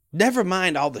 never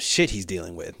mind all the shit he's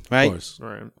dealing with, right? Of course.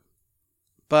 Right.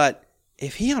 But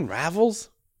if he unravels,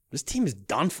 this team is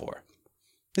done for.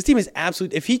 This team is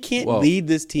absolute. If he can't lead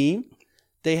this team,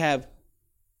 they have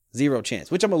zero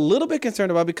chance, which I'm a little bit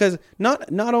concerned about because not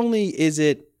only is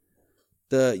it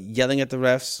the yelling at the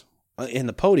refs in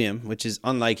the podium, which is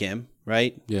unlike him,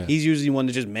 right? Yeah. He's usually one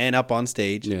to just man up on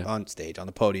stage, on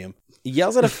the podium. He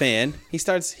yells at a fan. He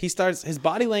starts, his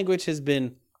body language has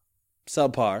been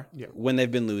subpar when they've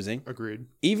been losing. Agreed.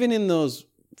 Even in those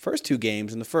first 2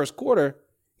 games in the first quarter,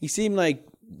 he seemed like,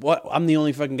 I'm the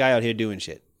only fucking guy out here doing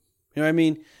shit. You know what I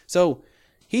mean? So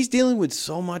he's dealing with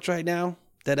so much right now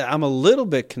that I'm a little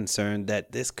bit concerned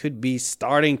that this could be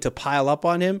starting to pile up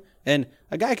on him. And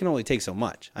a guy can only take so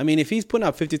much. I mean, if he's putting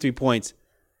up 53 points,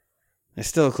 it's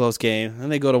still a close game.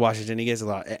 And they go to Washington, he gets a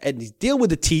lot. And he's deal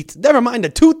with the teeth. Never mind the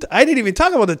tooth. I didn't even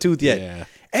talk about the tooth yet. Yeah.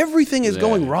 Everything is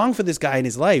going wrong for this guy in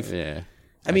his life. Yeah.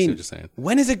 I mean,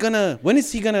 when is he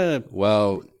gonna?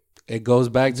 Well, it goes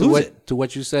back to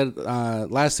what you said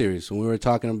last series when we were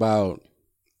talking about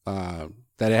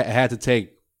that it had to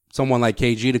take someone like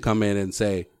KG to come in and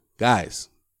say, guys,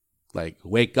 like,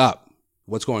 wake up.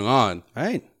 What's going on?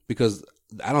 Right. Because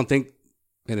I don't think,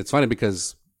 and it's funny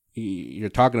because you're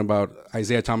talking about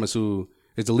Isaiah Thomas, who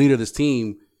is the leader of this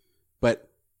team, but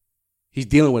he's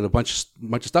dealing with a bunch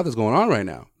of stuff that's going on right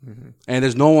now. Mm-hmm. And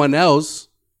there's no one else.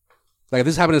 Like, if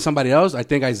this happened to somebody else, I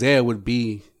think Isaiah would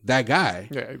be that guy.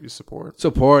 Yeah, it'd be support,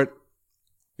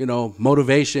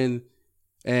 motivation.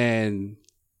 And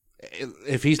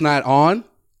if he's not on,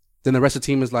 then the rest of the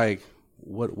team is like,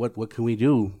 what can we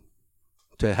do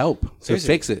to help, to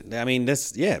fix it? I mean,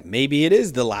 maybe it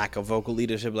is the lack of vocal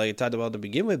leadership like I talked about to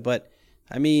begin with, but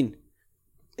I mean,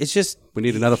 it's just we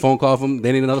need another phone call from.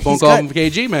 They need another phone call from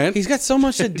KG, man. He's got so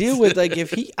much to deal with. Like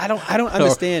if I don't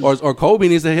understand. Or Kobe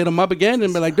needs to hit him up again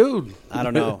and be like, dude. I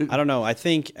don't know. I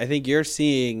think you're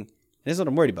seeing. This is what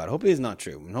I'm worried about. Hopefully, it's not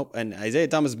true. And Isaiah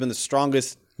Thomas has been the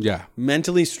strongest. Yeah,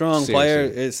 mentally strong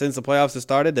player since the playoffs have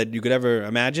started that you could ever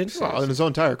imagine. Well, in his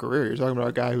entire career, you're talking about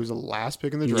a guy who's the last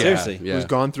pick in the draft. Seriously, who's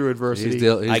gone through adversity. He's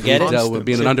dealt with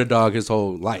being an underdog his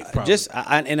whole life.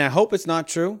 And I hope it's not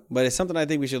true, but it's something I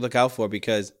think we should look out for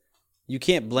because you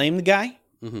can't blame the guy.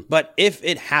 Mm-hmm. But if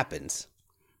it happens,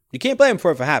 you can't blame him for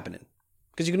it happening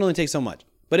because you can only take so much.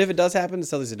 But if it does happen, the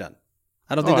Celtics are done.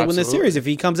 I don't think they'll win this series if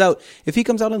he comes out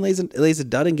and lays a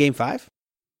dud in Game 5.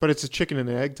 But it's a chicken and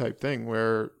egg type thing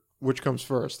where which comes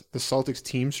first? The Celtics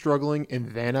team struggling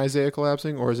and then Isaiah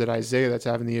collapsing? Or is it Isaiah that's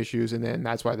having the issues and then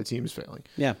that's why the team's failing?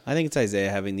 Yeah, I think it's Isaiah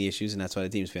having the issues and that's why the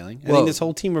team's failing. I think this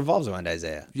whole team revolves around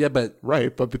Isaiah. Yeah, but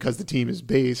because the team is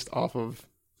based off of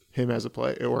him as a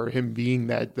player or him being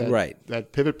that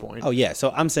pivot point. Oh, yeah.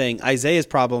 So I'm saying Isaiah's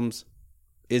problems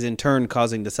is in turn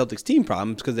causing the Celtics team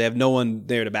problems because they have no one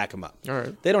there to back him up. All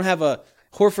right. They don't have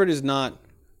Horford is not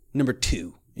number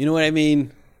 2. You know what I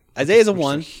mean? Isaiah's a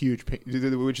 1. Huge pain,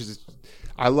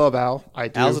 I love Al. I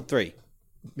do. Al's a 3.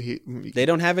 They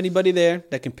don't have anybody there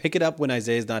that can pick it up when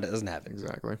Isaiah doesn't have it.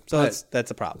 Exactly. So that's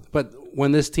a problem. But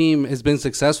when this team has been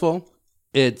successful,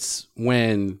 it's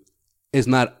when it's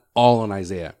not all on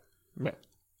Isaiah. Right.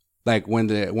 Like when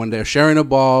they're sharing the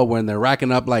ball, when they're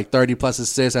racking up like 30 plus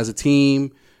assists as a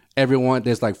team,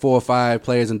 there's like 4 or 5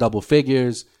 players in double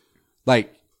figures.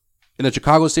 Like in the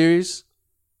Chicago series,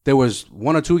 there was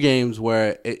 1 or 2 games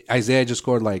where Isaiah just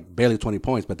scored like barely 20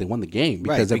 points, but they won the game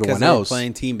because everyone else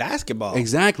playing team basketball.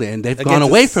 Exactly, and they've gone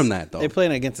away from that though. They're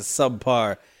playing against a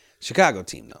subpar Chicago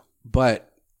team though.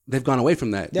 But they've gone away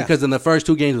from that because in the first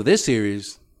 2 games of this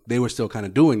series, they were still kind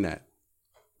of doing that.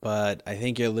 But I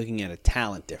think you're looking at a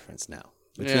talent difference now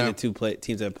between the two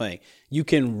teams that are playing. You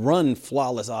can run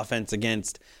flawless offense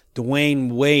against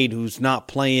Dwayne Wade, who's not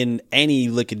playing any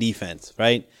lick of defense,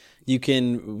 right? You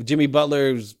can Jimmy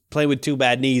Butler's playing with 2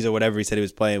 bad knees or whatever he said he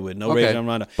was playing with. No Rajon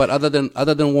Rondo. But other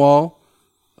than Wall,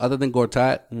 other than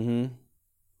Gortat,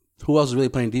 who else is really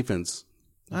playing defense?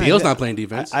 Beal's not playing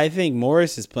defense. I think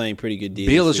Morris is playing pretty good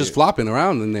defense. Beal is just flopping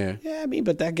around in there. Yeah, I mean,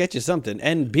 but that gets you something.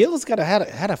 And Beal's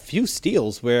had a few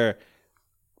steals where,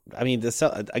 I mean,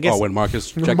 I guess. Oh, when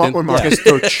Marcus checked in? When Marcus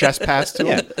threw a chest pass to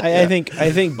him? I think.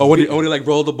 Oh, when he like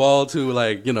rolled the ball to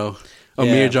like,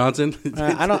 Amir Johnson.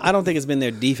 I don't think it's been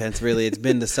their defense really. It's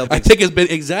been the Celtics. I think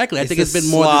it's been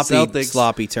more the Celtics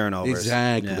sloppy turnovers.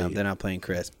 Exactly. Yeah, they're not playing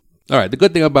crisp. All right. The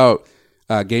good thing about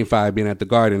Game 5 being at the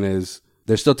Garden is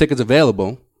there's still tickets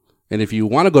available, and if you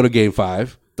want to go to Game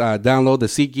 5, download the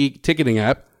SeatGeek ticketing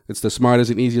app. It's the smartest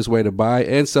and easiest way to buy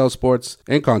and sell sports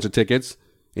and concert tickets,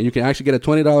 and you can actually get a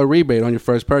 $20 rebate on your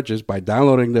first purchase by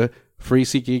downloading the free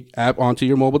SeatGeek app onto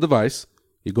your mobile device.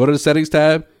 You go to the settings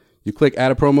tab. You click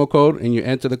add a promo code and you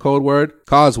enter the code word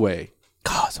Causeway.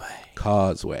 Causeway.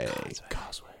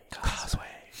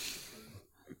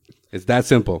 It's that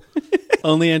simple.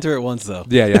 Only enter it once though.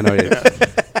 Yeah, I know. Yeah.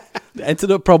 Enter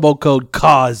the promo code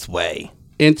Causeway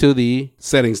into the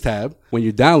settings tab when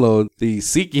you download the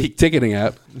SeatGeek ticketing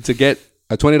app to get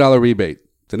a $20 rebate.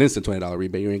 It's an instant $20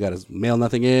 rebate. You ain't got to mail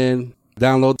nothing in.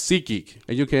 Download SeatGeek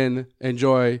and you can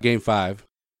enjoy Game 5.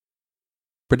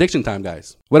 Prediction time,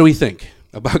 guys. What do we think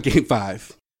about Game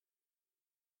 5?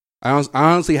 I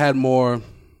honestly had more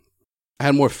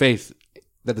faith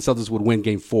that the Celtics would win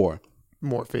Game 4.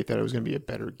 More faith that it was going to be a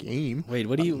better game. Wait,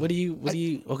 what do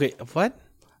you? Okay, what?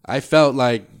 I felt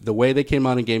like the way they came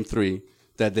out in Game 3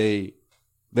 that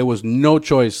there was no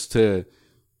choice to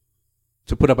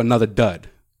put up another dud,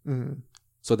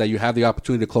 so that you have the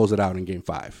opportunity to close it out in Game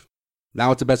 5.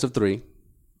 Now it's a best of 3.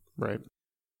 Right.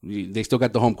 They still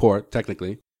got the home court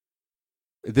technically.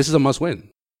 This is a must win.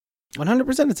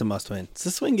 100% it's a must win. It's the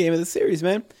swing game of the series,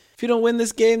 man. If you don't win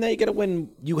this game, now you got to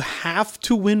win. You have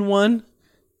to win one.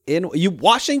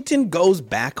 Washington goes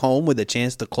back home with a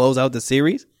chance to close out the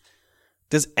series.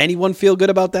 Does anyone feel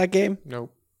good about that game?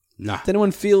 Nope. Nah. Does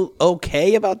anyone feel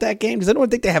okay about that game? Does anyone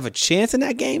think they have a chance in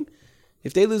that game?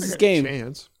 If they lose this game, they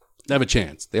have a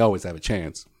chance. They always have a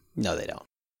chance. No, they don't.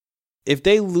 If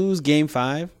they lose Game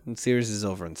 5, the series is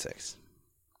over in 6.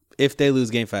 If they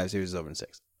lose Game 5, series is over in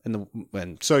 6.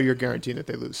 So you're guaranteeing that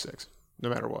they lose 6, no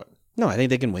matter what? No, I think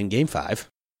they can win Game 5.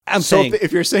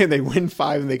 If you're saying they win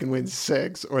 5 and they can win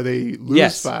 6, or they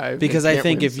lose 5, because I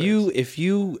think if 6.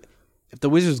 if the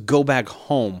Wizards go back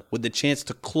home with the chance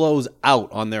to close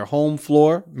out on their home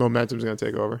floor, momentum's going to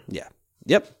take over. Yeah.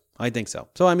 Yep. I think so.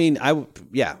 So I mean,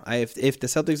 if the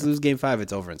Celtics lose Game 5,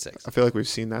 it's over in 6. I feel like we've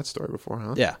seen that story before,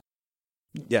 huh? Yeah.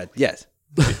 Yeah. Yes.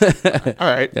 All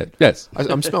right. Yeah, yes.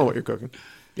 I'm smelling what you're cooking.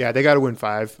 Yeah, they got to win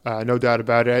 5. No doubt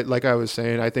about it. Like I was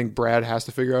saying, I think Brad has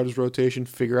to figure out his rotation,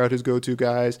 figure out his go-to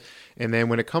guys. And then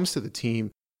when it comes to the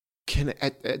team,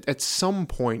 at some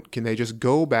point, can they just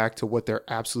go back to what their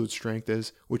absolute strength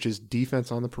is, which is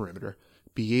defense on the perimeter,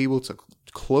 be able to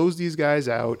close these guys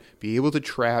out, be able to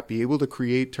trap, be able to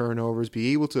create turnovers,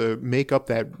 be able to make up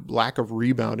that lack of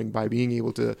rebounding by being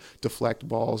able to deflect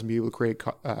balls and be able to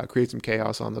create some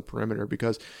chaos on the perimeter.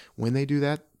 Because when they do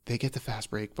that, they get the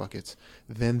fast break buckets.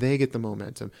 Then they get the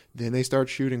momentum. Then they start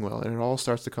shooting well, and it all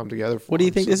starts to come together for them. What do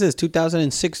you think this is,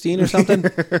 2016 or something?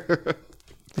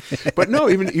 But no,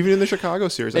 even in the Chicago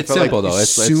series, it's I felt simple like though. As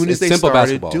soon as they started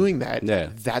basketball. doing that,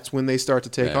 that's when they start to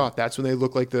take off. That's when they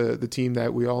look like the team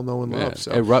that we all know and love.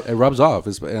 So it rubs off,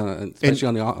 especially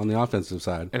on the offensive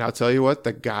side. And I'll tell you what,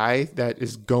 the guy that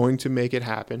is going to make it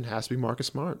happen has to be Marcus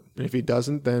Smart. And if he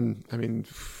doesn't, then I mean,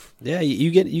 yeah, you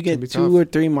get 2 or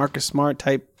 3 Marcus Smart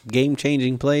type game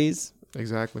changing plays.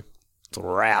 Exactly. It's a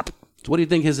wrap. So what do you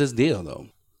think is his deal, though?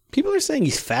 People are saying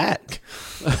he's fat.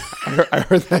 I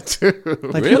heard that too.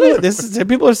 Like Really?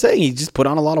 people are saying he just put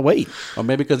on a lot of weight. Or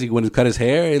maybe because when he cut his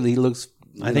hair, he looks.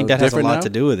 I think that has a different lot now? to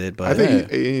do with it. But I think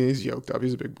he's yoked up.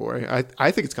 He's a big boy.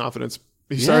 I think it's confidence.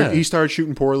 He started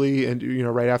shooting poorly, and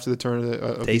right after the turn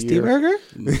of the Tasty year. Burger?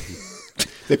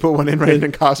 They put one in right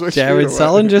in Causeway Street. Jared or what?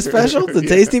 Sullinger special? The Yeah.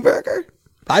 Tasty Burger?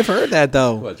 I've heard that,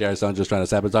 though. What, Jared Son just trying to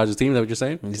sabotage his team? Is that what you're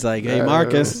saying? He's like, hey,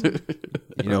 Marcus,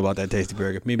 you know about that Tasty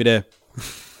Burger. Maybe there.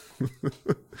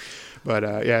 But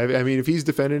I mean, if he's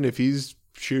defending, if he's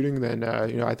shooting, then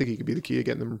I think he could be the key to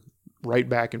getting them right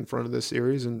back in front of this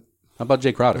series. And How about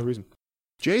Jay Crowder? no reason.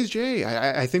 Jay's Jay.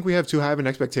 I think we have too high of an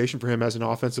expectation for him as an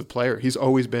offensive player. He's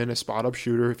always been a spot-up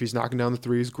shooter. If he's knocking down the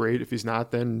threes, great. If he's not,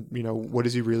 then, what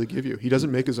does he really give you? He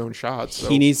doesn't make his own shots. So.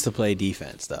 He needs to play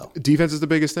defense, though. Defense is the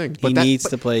biggest thing. He needs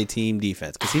to play team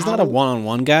defense because he's not a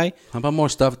one-on-one guy. How about more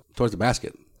stuff towards the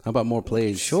basket? How about more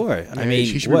plays? Sure. I Yeah, mean,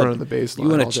 he should be running the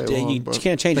baseline all day long, you but-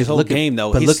 can't change But his whole look at- game,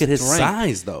 though. But look at his strength-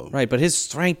 size, though. Right, but his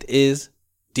strength is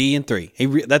D and 3.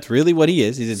 That's really what he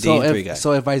is. He's a D and 3 guy.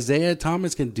 So if Isaiah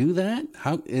Thomas can do that,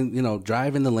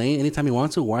 drive in the lane anytime he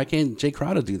wants to, why can't Jay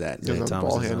Crowder do that? Doesn't have Thomas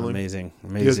ball is an handling. amazing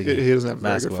He doesn't have a very good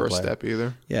basketball first player. step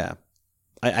either. Yeah.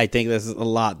 I think there's a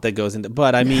lot that goes into,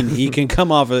 but I mean, he can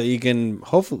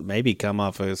hopefully maybe come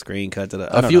off a screen cut to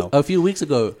the. I don't know. A few weeks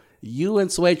ago, you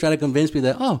and Sway tried to convince me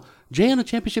that Jay on a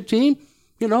championship team,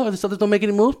 if the Celtics don't make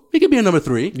any moves, he could be a number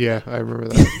 3. Yeah, I remember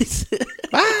that.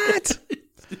 What?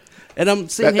 And I'm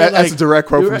sitting here That's a direct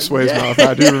quote from Sway's mouth.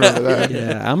 I do remember that.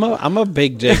 Yeah, I'm a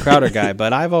big Jay Crowder guy,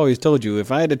 but I've always told you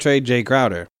if I had to trade Jay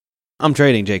Crowder, I'm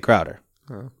trading Jay Crowder.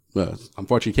 Well,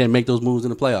 unfortunately, you can't make those moves in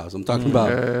the playoffs. I'm talking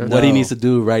about No. what he needs to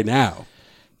do right now.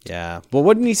 Yeah, but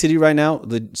what he needs to do right now,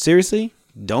 seriously,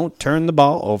 don't turn the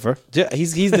ball over.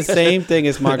 He's the same thing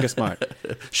as Marcus Smart.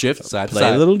 Shift side to Play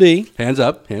side. a little D. Hands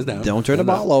up, hands down. Don't turn the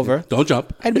Hands ball up. over. Don't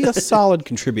jump. And be a solid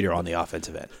contributor on the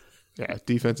offensive end. Yeah,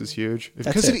 defense is huge. That's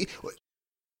Because it.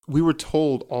 we were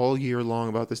told all year long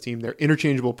about this team, they're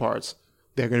interchangeable parts.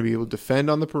 They're going to be able to defend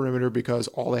on the perimeter because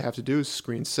all they have to do is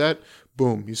screen set,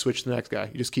 boom, you switch to the next guy.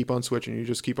 You just keep on switching. You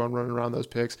just keep on running around those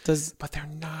picks. But they're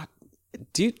not.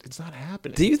 It's not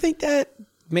happening. Do you think that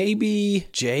maybe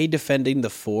Jay defending the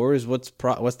 4 is what's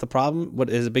the problem? What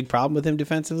is a big problem with him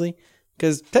defensively?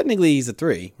 Because technically he's a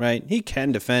 3, right? He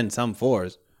can defend some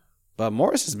 4s, but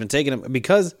Morris has been taking him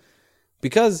because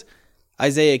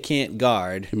Isaiah can't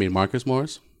guard. You mean Marcus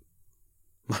Morris?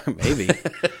 Maybe,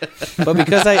 but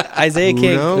because Isaiah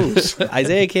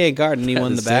can't guard and he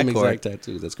won the Same backcourt. exact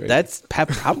tattoo. That's great. That's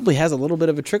probably has a little bit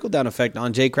of a trickle down effect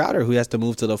on Jay Crowder, who has to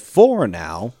move to the 4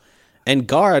 now and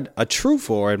guard a true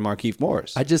 4 in Markieff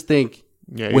Morris. I just think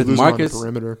Yeah, with you lose him on the Marcus,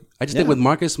 perimeter. I just think with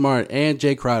Marcus Smart and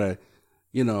Jay Crowder,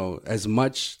 as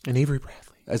much And Avery Bradley.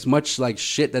 as much like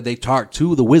shit that they talked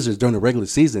to the Wizards during the regular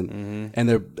season, and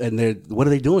they're what are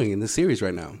they doing in this series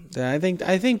right now? I think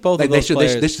both Like of those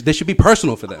players. they should be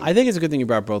personal for them. I think it's a good thing you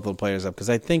brought both of the players up because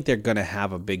I think they're going to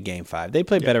have a big game 5. They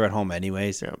play better at home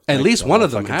anyways. Yeah. At Like least the one whole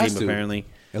of them fucking has team, to. apparently.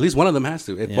 At least one of them has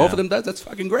to. If Yeah. both of them does, that's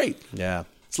fucking great. Yeah.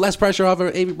 It's less pressure off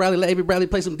of Avery Bradley. Let Avery Bradley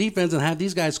play some defense and have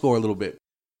these guys score a little bit.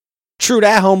 True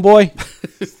that, homeboy.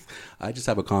 I just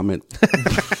have a comment.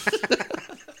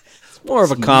 More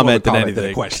of a comment than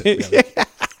anything. a question.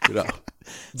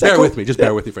 Bear with me. Just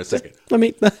bear with me for a second. Let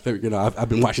me I've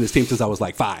been watching this team since I was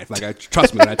like 5. Like,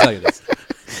 trust me when I tell you this.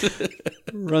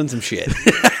 run some shit.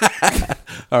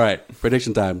 All right,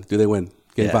 prediction time. Do they win?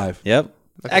 Game 5. Yep.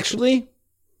 Actually,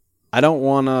 I don't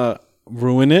want to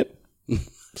ruin it.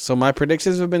 So my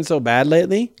predictions have been so bad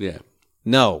lately. Yeah.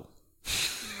 No.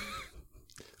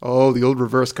 Oh, the old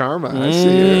reverse karma. I see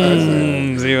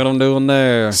it. See what I'm doing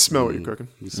there. Smell what you're cooking.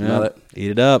 You smell it.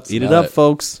 Eat it up. Eat it Smell up, it.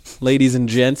 folks. Ladies and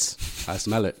gents. I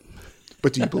smell it.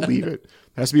 But do you believe it? It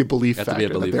has to be a belief Has to factor be a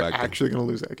belief that they're factor. actually going to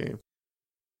lose that game.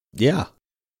 Yeah.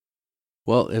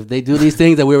 Well, if they do these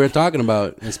things that we were talking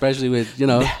about, especially with,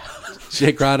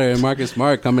 Jay Crowder and Marcus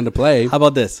Smart come into play. How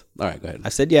about this? All right, go ahead. I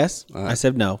said yes. All right. I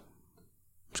said no.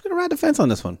 I'm just going to ride the fence on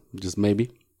this one. Just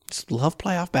maybe. Just love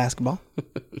playoff basketball.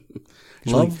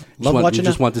 You love You watching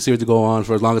just it. want the series to go on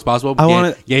for as long as possible? I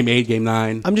want it- Game 8, Game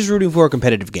 9. I'm just rooting for a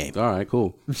competitive game. All right,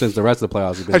 cool. Since the rest of the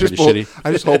playoffs have been I pretty just, shitty.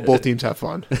 I just hope both teams have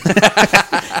fun.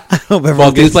 Hope everyone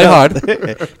Both teams gets play up.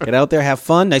 hard. Get out there, have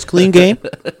fun. Nice, clean game.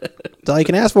 That's all you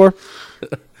can ask for.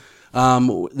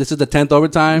 This is the 10th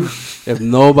overtime. If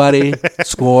nobody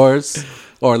scores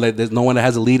or like there's no one that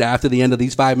has a lead after the end of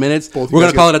these 5 minutes, Both we're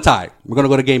you going to guys call it a tie. We're going to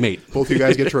go to Game 8. Both you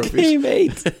guys get trophies. Game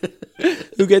 8.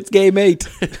 Who gets game 8?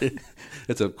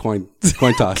 It's a coin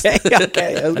toss.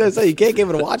 Okay. I was going to say, you can't give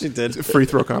it to Washington. Free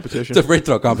throw competition. It's a free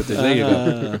throw competition. There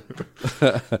you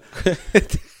go.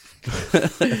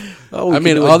 Oh, I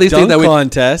mean, all these things that we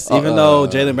contest, even though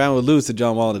Jaylen Brown would lose to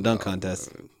John Wall in the dunk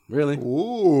contest. really.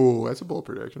 Ooh, that's a bold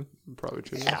prediction. Probably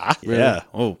true. Yeah.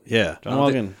 Oh, yeah. John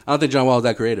Wall can I don't think John Wall is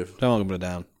that creative. put it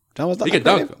down. John Wall's not He that can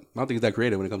dunk. creative. I don't think he's that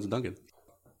creative when it comes to dunking.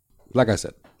 Like I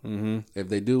said, if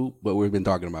they do what we've been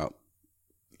talking about,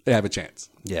 they have a chance.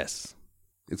 Yes.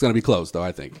 It's going to be close, though,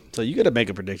 I think. So you got to make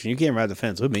a prediction. You can't ride the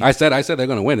fence with me. I said they're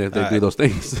going to win if they do those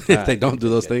things. If they don't do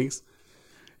those things.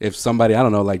 If somebody, I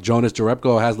don't know, like Jonas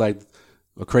Jerebko has like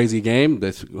a crazy game,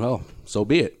 well, so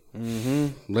be it.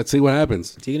 Let's see what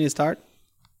happens. Is he going to start?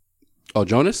 Oh,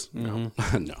 Jonas? No.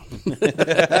 No.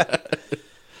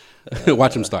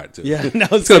 Watch him start, too. Yeah. No,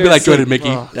 It's going to be like Jordan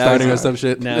Mickey starting or some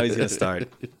shit. Now he's going to start.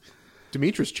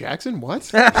 Demetrius Jackson?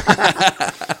 What?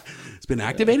 It's been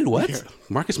activated? What?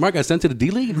 Marcus Smart got sent to the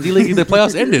D-League? The D-League, the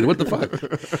playoffs ended. What the fuck?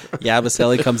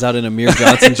 Yabusele comes out in a Amir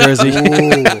Johnson jersey.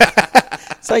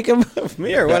 It's like,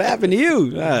 Amir, what happened to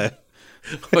you?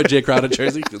 Or Jay Crowder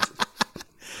jersey.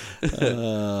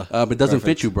 It doesn't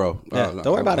fit you, bro. Yeah,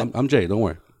 don't worry about it. I'm Jay. Don't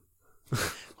worry.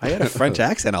 I got a French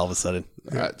accent all of a sudden.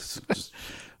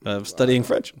 Studying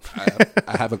French.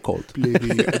 I have a cold. I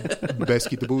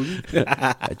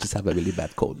just have a really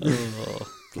bad cold.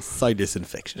 Sinus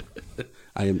infection.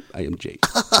 I am Jay.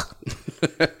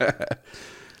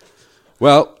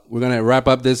 Well, we're gonna wrap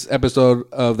up this episode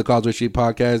of the Causeway Street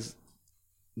Podcast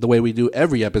the way we do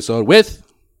every episode with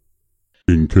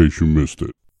In case you missed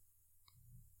it.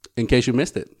 In case you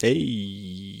missed it.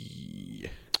 Hey.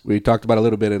 We talked about a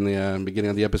little bit in the beginning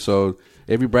of the episode.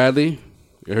 Avery Bradley,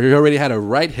 he already had a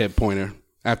right hip pointer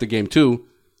after game 2,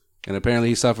 and apparently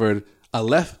he suffered a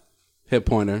left hip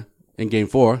pointer in game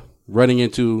 4, running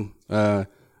into a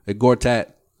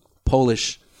Gortat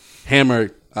Polish hammer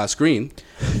screen.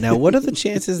 Now, what are the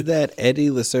chances that Eddie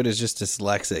Lacerda is just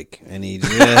dyslexic and he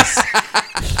just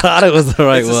thought it was the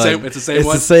right one? It's the same one. It's the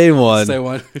same one. It's the same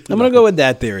one. I'm going to go with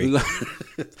that theory.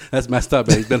 That's messed up,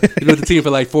 man. He's been with the team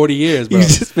for like 40 years, bro.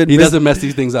 He's just been he doesn't mess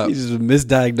these things up. He's just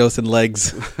misdiagnosing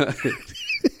legs.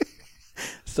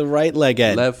 It's the right leg,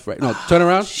 Ed. Left, right. No, turn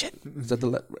around. Shit. Is that the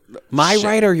left? My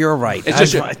right or your right?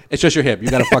 It's just your hip.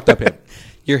 You got a fucked up hip.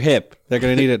 Your hip. They're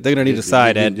gonna need it. They're gonna need a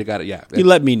side, Ed. You got it. Yeah. You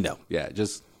let me know. Yeah.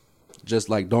 Just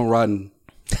like don't run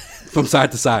from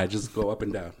side to side. Just go up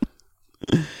and down.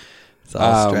 It's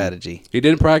all strategy. He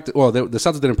didn't practice. Well, the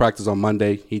Celtics didn't practice on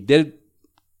Monday. He did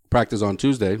practice on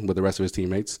Tuesday with the rest of his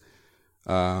teammates,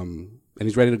 and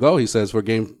he's ready to go. He says for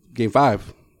game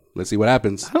 5. Let's see what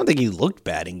happens. I don't think he looked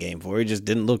bad in game 4. He just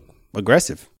didn't look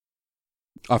aggressive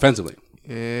offensively.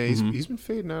 Yeah, he's been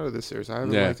fading out of this series. I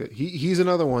haven't liked it. He's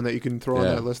another one that you can throw on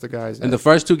that list of guys. In the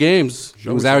first 2 games, he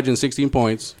was averaging 16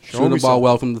 points, shooting the ball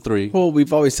well from the 3. Well,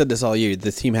 we've always said this all year.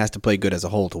 This team has to play good as a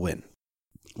whole to win.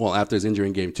 Well, after his injury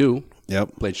in game 2,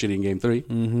 played shitty in game 3,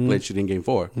 played shitty in game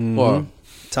 4. Or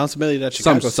sounds familiar to that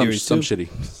Chicago series some too.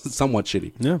 shitty, somewhat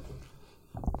shitty. Yeah.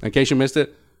 In case you missed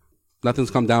it,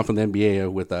 nothing's come down from the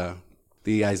NBA with the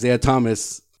Isaiah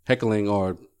Thomas heckling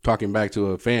or talking back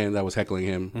to a fan that was heckling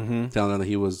him, telling him that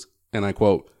he was, and I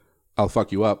quote, "I'll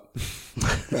fuck you up."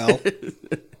 Well,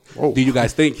 do you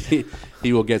guys think he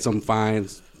will get some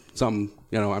fines? Something,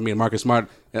 I mean, Marcus Smart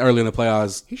early in the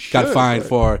playoffs got fined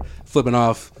for flipping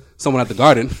off someone at the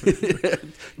Garden,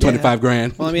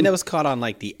 $25,000. Well, I mean, that was caught on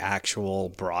like the actual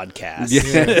broadcast.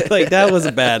 Yeah. Like that was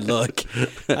a bad look.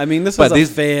 I mean, this was a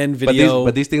fan video.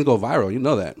 But these things go viral. You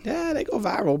know that. Yeah, they go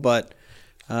viral. But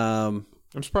I'm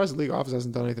surprised the league office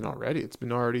hasn't done anything already. It's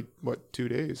been already 2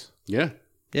 days. Yeah.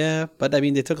 Yeah, but I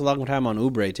mean, they took a long time on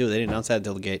Oubre too. They didn't announce that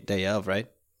until the day of, right?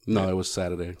 No, it was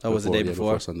Saturday. Oh, was the day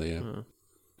before? Sunday. Yeah.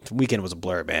 The weekend was a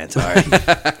blur, man. Sorry.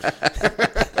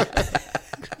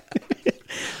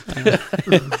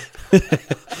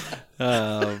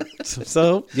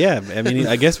 So yeah, I mean,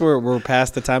 I guess we're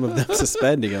past the time of them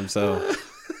suspending him. So,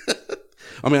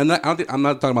 I mean, I'm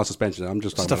not talking about suspension. I'm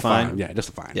just talking about a fine. Yeah, just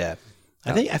a fine. Yeah,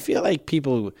 I feel like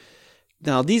people.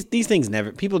 No, these things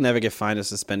people never get fined or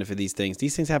suspended for these things.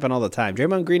 These things happen all the time.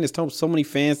 Draymond Green has told so many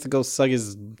fans to go suck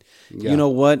his, you know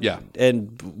what? Yeah,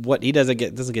 and what he doesn't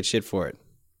get shit for it.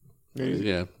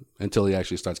 Yeah, until he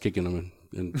actually starts kicking them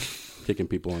and kicking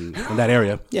people in that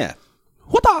area. Yeah.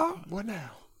 What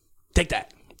now? Take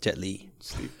that. Jet Li.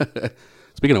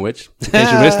 Speaking of which, in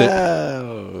case you missed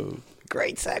it.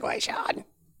 Great segue, Sean.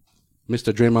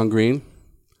 Mr. Draymond Green,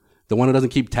 the one who doesn't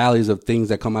keep tallies of things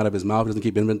that come out of his mouth, doesn't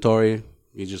keep inventory.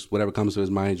 He just, whatever comes to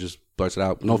his mind, he just blurts it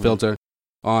out. No filter.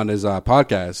 On his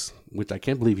podcast, which I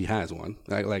can't believe he has one.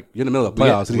 Like you're in the middle of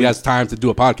playoffs and he has time to do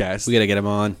a podcast. We got to get him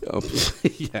on.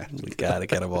 Yeah. We got to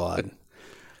get him on.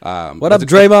 What up,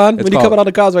 Draymond? When you coming on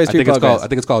the Causeway Street podcast? I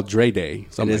think it's called Dre Day.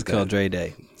 It is called Dre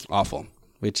Day. Awful.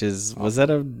 which is was that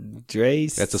a Dre?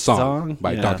 That's a song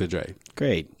by Yeah. Dr. Dre.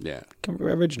 Great, Yeah,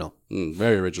 original.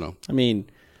 very original. I mean,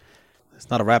 it's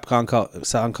not a rap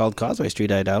song called Causeway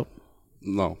Street. I doubt.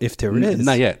 No, If there is.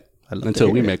 not yet. I'd love to Until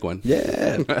hear we it. make one.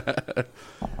 Yeah.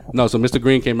 No, so Mr.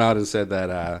 Green came out and said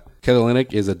that Kelly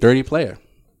Olynyk is a dirty player.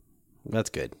 That's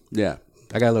good. Yeah,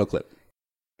 I got a little clip.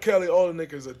 Kelly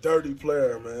Olynyk is a dirty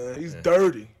player, man. He's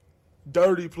dirty.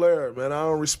 Dirty player, man. I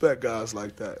don't respect guys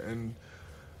like that. And,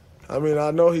 I mean,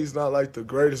 I know he's not, like, the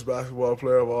greatest basketball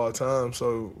player of all time,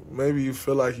 so maybe you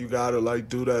feel like you got to, like,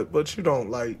 do that. But you don't,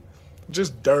 like,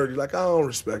 just dirty. Like, I don't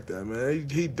respect that, man.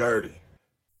 He dirty.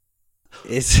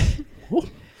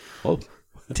 Oh.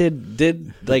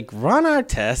 Did like Ron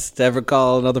Artest ever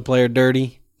call another player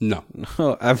dirty? No.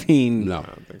 No, I mean, No. I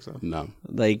don't think so. No.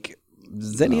 like,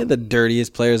 is any of the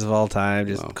dirtiest players of all time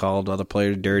just called other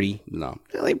players dirty? No.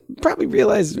 I probably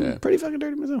realized I'm pretty fucking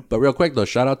dirty myself. But real quick, though,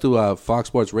 shout out to Fox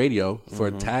Sports Radio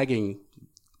for tagging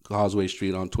Causeway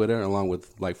Street on Twitter along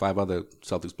with like 5 other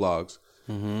Celtics blogs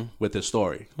with this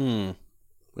story.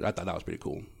 But I thought that was pretty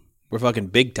cool. We're fucking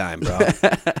big time, bro.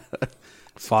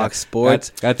 Fox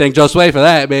Sports. Gotta thank Joe Sway for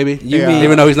that, baby.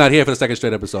 Even though he's not here for the second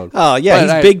straight episode. Oh yeah,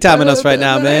 But he's big timing us right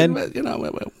now, man. But, you know,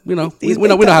 we know He's how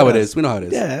big it timing is. us. We know how it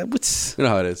is. Yeah, We know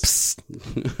how it is.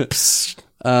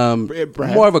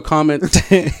 More of a comment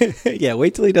yeah.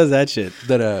 Wait till he does that shit.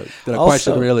 than a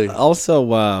question, really. Also,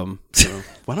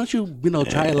 Why don't you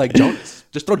try it like Jonas?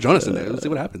 Just throw Jonas in there. Let's see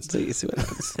what happens. see what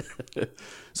happens.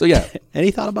 So yeah,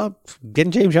 Any thought about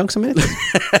getting James Young some minutes?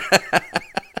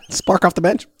 Spark off the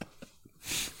bench.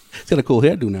 he's got a cool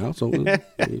hairdo now. So you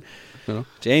know,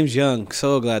 James Young.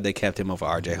 So glad they kept him over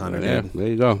RJ Hunter. yeah, Dude. there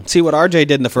you go. See what RJ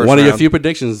did in the first One round. of your few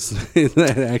predictions.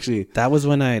 Actually, That was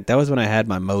when I had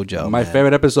my mojo. my man.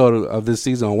 favorite episode of this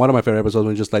season. One of my favorite episodes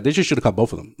was just like they just should have cut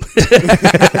both of them.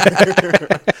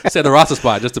 Said the roster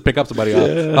spot just to pick up somebody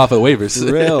off of waivers.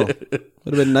 Real. Would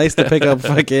have been nice to pick up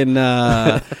fucking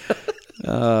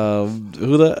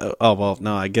who the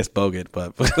no, I guess Bogut,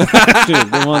 but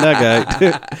didn't want that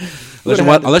guy.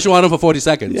 unless you want him for 40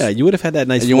 seconds. Yeah, you would have had that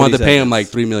nice. And you wanted to pay him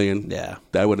seconds. like $3 million. Yeah.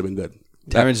 That would have been good.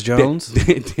 Terrence Jones?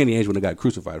 Danny Ainge would have got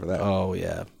crucified for that. Oh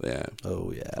yeah. Yeah.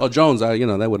 Oh yeah. Oh, Jones, that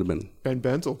would have been. Ben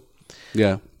Benzel.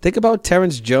 Yeah. Think about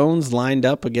Terrence Jones lined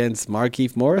up against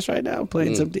Markieff Morris right now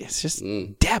playing some. It's just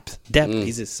depth.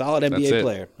 He's a solid NBA it.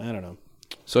 player. I don't know.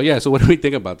 So yeah. So what do we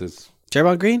think about this?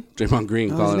 Draymond Green? Draymond Green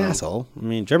Oh, he's calling an him. asshole. I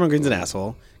mean, Draymond Green's an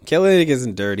asshole. Kelly Olynyk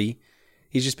isn't dirty.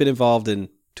 He's just been involved in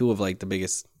 2 of like the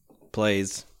biggest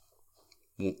plays.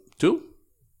 2?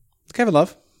 Kevin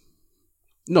Love.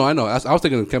 No, I know. I was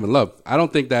thinking of Kevin Love. I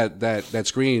don't think that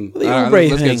screen. The Oubre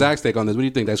let's thing. get Zach's take on this. What do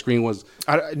you think? That screen was?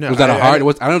 No, Was that a hard?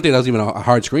 I don't think that was even a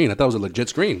hard screen. I thought it was a legit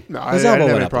screen. No, I His didn't elbow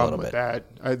have went any up a problem little with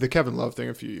that. The Kevin Love thing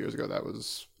a few years ago, that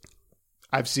was.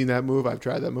 I've seen that move. I've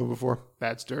tried that move before.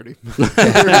 That's dirty. That's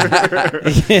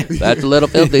a little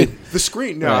filthy. The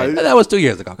screen. No, Right. That was 2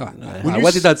 years ago. Come on. When you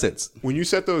What's he done since? when you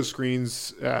set those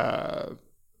screens, I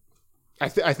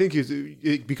think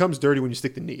it becomes dirty when you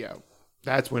stick the knee out.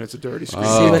 That's when it's a dirty screen.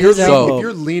 Oh. See, but if, his elbow- if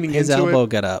you're leaning His into elbow it,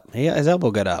 got up. His elbow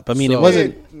got up. I mean, So- it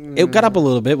wasn't. It got up a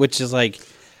little bit, which is like.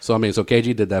 So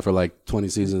KG did that for like 20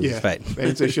 seasons. yeah, Right. they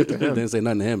didn't say shit to They him didn't say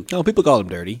nothing to him. No, people called him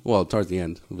dirty. Well, towards the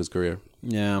end of his career.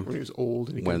 Yeah. when he was old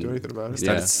and he When- couldn't do anything about it.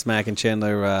 Started Yeah. smacking Channing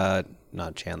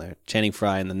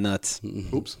Frye in the nuts.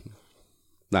 Oops.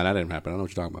 Nah, that didn't happen. I know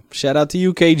what you're talking about. Shout out to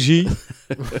you, KG.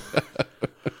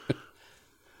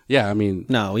 Yeah, I mean,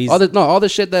 No, he's all the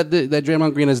shit that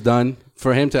Draymond Green has done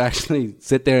for him to actually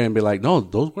sit there and be like, no,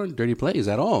 those weren't dirty plays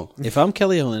at all. If I'm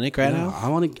Kelly Olynyk right now, I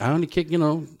only kick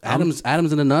Adams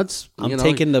in the nuts. I'm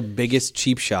taking the biggest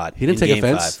cheap shot. He didn't in take Game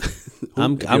offense. 5.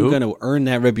 I'm If you're who? going to earn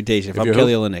that reputation if I'm you're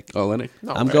Kelly who? Olynyk. Oh, Olynyk.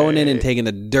 I'm going in and taking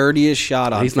the dirtiest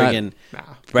shot on He's not- friggin'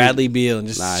 Bradley Beal and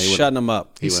just Nah, he wouldn't. shutting him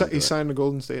up. He wouldn't do it. signed to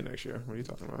Golden State next year. What are you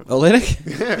talking about? Olynyk?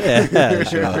 Yeah,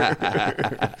 sure.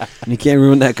 You can't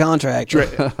ruin that contract.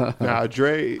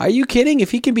 Dre. Are you kidding?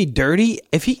 If he can be dirty,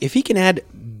 if he can add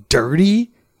dirty,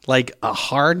 like a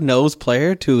hard nosed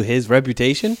player to his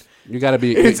reputation, You got to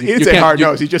be. He didn't say hard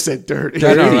nose. He just said dirty.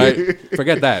 I know, right?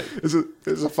 Forget that.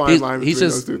 There's a fine line between He's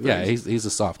just those two things. he's a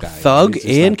soft guy. thug He's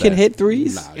just and not can that- hit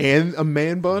threes, Nah, And a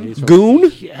man bun.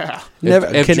 goon, Yeah. never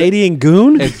if Canadian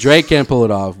goon. If Drake can't pull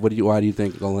it off, why do you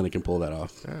think Olynyk can pull that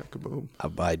off? Yeah, kaboom.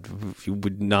 You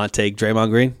would not take Draymond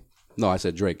Green. No, I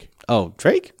said Drake. Oh,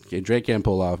 Drake. Okay, Drake can't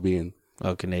pull off being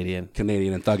Oh, Canadian.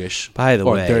 Canadian and thuggish. By the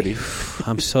or way, dirty.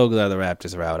 I'm so glad the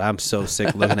Raptors are out. I'm so sick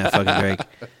of looking at fucking Drake.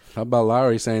 How about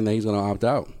Lowry saying that he's going to opt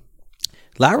out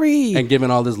Lowry and giving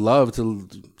all this love to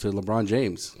LeBron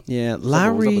James? Yeah, What's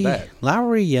up with that?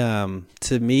 Lowry,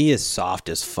 to me is soft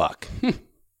as fuck.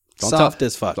 Soft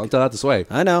as fuck. Don't tell that to Sway.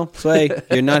 I know, Sway.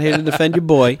 You're not here to defend your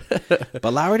boy,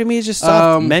 but Lowry to me is just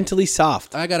soft, mentally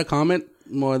soft. I got a comment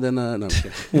more than no. I'm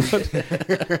kidding.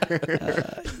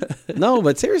 No,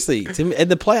 but seriously, to me, in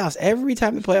the playoffs, every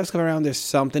time the playoffs come around, there's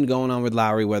something going on with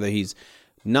Lowry. Whether he's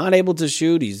not able to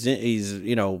shoot, he's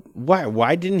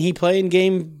why didn't he play in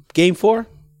game 4?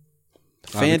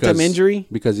 Phantom injury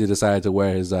because he decided to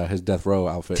wear his death row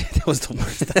outfit. That was the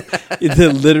worst. It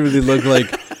literally looked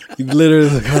like a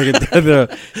death row.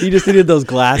 He just needed those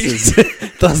glasses,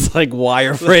 those like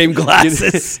wireframe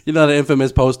glasses. You know the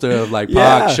infamous poster of like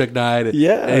Pac, Suge Knight, and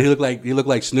he looked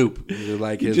like Snoop. He looked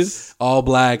like his all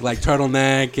black like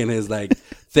turtleneck and his like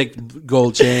thick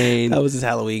gold chain. That was his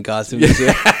Halloween costume.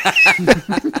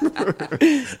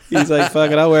 He's like,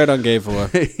 fuck it, I'll wear it on game 4.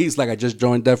 He's like, I just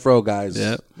joined Death Row, guys.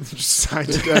 Yeah. Just signed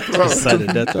to Death Row. Signed to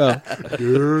Death Row.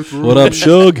 What up,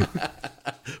 Suge?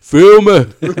 Feel me.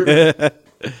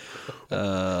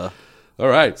 All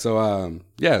right. So,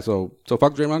 so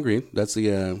fuck Draymond Green. That's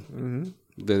the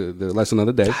lesson of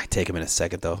the day. I take him in a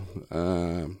second, though.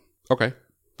 Okay.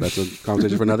 That's a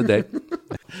conversation for another day.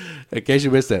 In case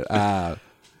you missed it,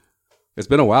 it's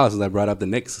been a while since I brought up the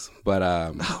Knicks, but I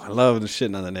love the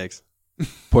shitting on the Knicks.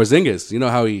 Porzingis, you know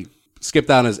how he skipped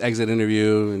out on his exit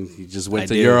interview and he just went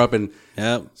to Europe and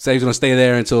said he's going to stay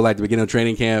there until like the beginning of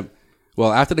training camp.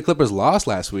 Well, after the Clippers lost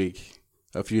last week,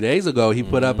 a few days ago, he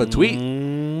put up a tweet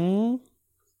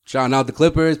shouting out the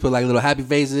Clippers, put like little happy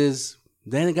faces.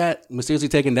 Then it got mysteriously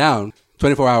taken down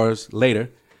 24 hours later,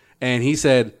 and he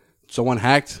said someone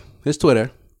hacked his Twitter.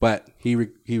 But he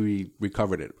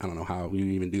recovered it. I don't know how you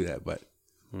even do that, but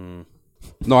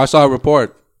no, I saw a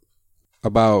report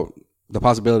about the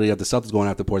possibility of the Celtics going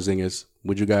after Porzingis.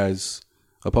 Would you guys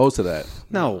oppose to that?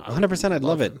 No, 100%. I'd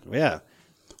love it. Yeah.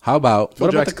 How about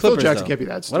what about the Clippers? Phil Jackson can't be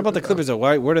that stupid, what about the Clippers? Though?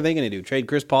 What are they going to do? Trade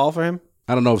Chris Paul for him?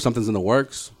 I don't know if something's in the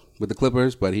works with the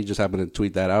Clippers, but he just happened to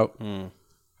tweet that out.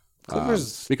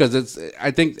 Clippers, because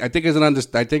I think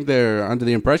they're under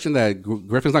the impression that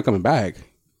Griffin's not coming back.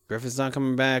 Griffin's not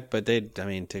coming back, but to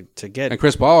get and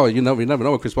Chris Paul, you never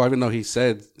know with Chris Paul. Even though he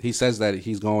says that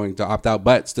he's going to opt out,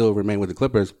 but still remain with the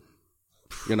Clippers.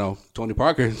 You know, Tony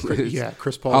Parker.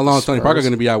 Chris Paul. How long is Tony Parker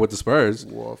going to be out with the Spurs?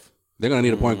 Woof. They're going to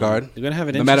need a point guard. They're going to have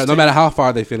an no matter how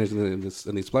far they finish in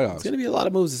these playoffs. It's going to be a lot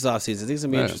of moves this offseason. I think it's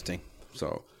going to be interesting.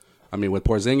 So, I mean, with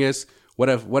Porzingis, what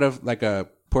if like a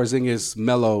Porzingis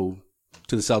Melo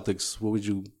to the Celtics? What would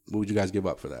you guys give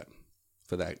up for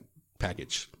that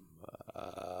package?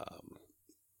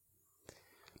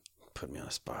 Put me on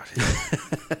a spot.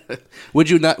 Would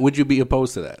you be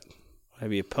opposed to that? Would I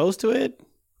be opposed to it?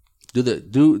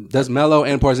 Does Melo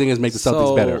and Porzingis make the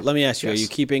Celtics better? Let me ask you: Are you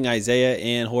keeping Isaiah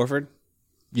and Horford?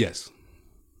 Yes.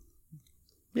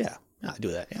 Yeah, I'll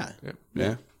do that.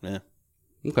 Yeah.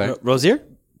 Okay. Rozier?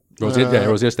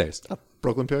 Rozier stays.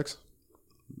 Brooklyn picks.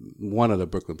 One of the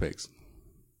Brooklyn picks.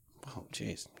 Oh,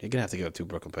 jeez, you're gonna have to give up 2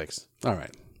 Brooklyn picks. All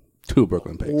right, 2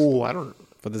 Brooklyn picks. Oh, I don't.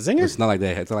 For the Zingers? It's not like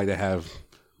they have.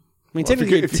 I mean,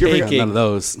 typically, if you're none of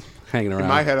those hanging around. In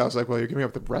my head, I was like, well, you're giving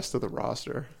up the rest of the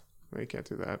roster. Well, you can't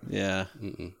do that. Yeah.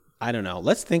 I don't know.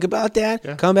 Let's think about that.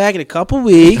 Yeah. Come back in a couple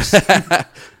weeks.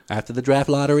 After the draft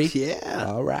lottery. Yeah.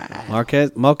 All right.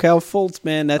 Markel Fultz,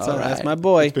 man. That's my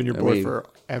boy. It's been your boy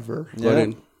forever.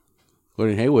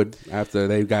 Gordon Hayward, after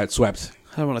they got swept.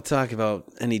 I don't want to talk about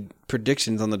any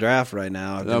predictions on the draft right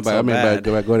now. But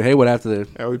Gordon Hayward after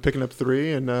we're picking up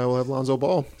 3, and we'll have Lonzo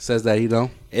Ball. Says that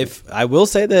If I will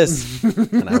say this,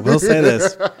 and I will say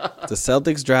this, the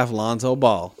Celtics draft Lonzo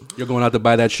Ball. You're going out to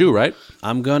buy that shoe, right?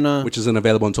 Which isn't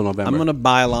available until November. I'm gonna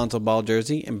buy a Lonzo Ball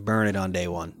jersey and burn it on day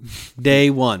one. Day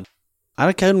one.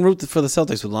 I couldn't root for the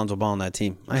Celtics with Lonzo Ball on that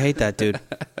team. I hate that dude.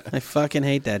 I fucking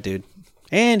hate that dude.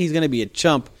 And he's gonna be a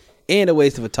chump and a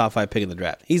waste of a top 5 pick in the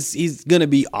draft. He's gonna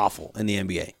be awful in the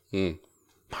NBA.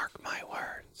 Mark my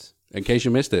words. In case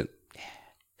you missed it,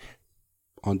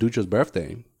 on Dutra's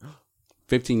birthday,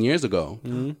 15 years ago,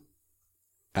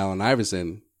 Allen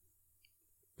Iverson,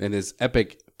 in his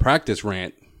epic practice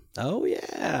rant, oh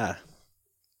yeah,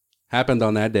 happened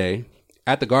on that day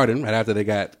at the Garden right after they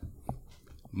got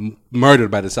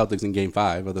murdered by the Celtics in Game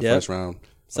 5 of the first round.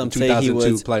 Some of the 2002 say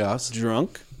he was playoffs.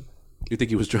 Drunk. You think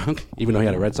he was drunk, even though he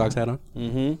had a Red Sox hat on?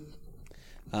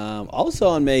 Mm-hmm. Also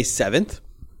on May 7th,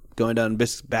 going down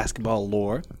basketball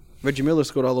lore, Reggie Miller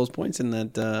scored all those points in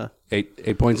that.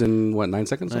 8 points in, 9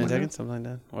 seconds? 9 seconds, something like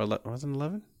that. Or wasn't it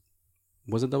 11?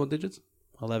 Was it double digits?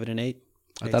 11 and 8.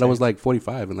 I thought it was like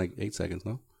 45 in like 8 seconds,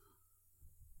 no?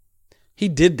 He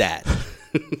did that.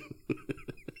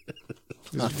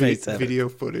 Video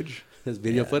footage. There's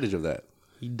video footage of that.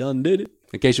 He done did it.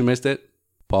 In case you missed it,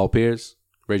 Paul Pierce,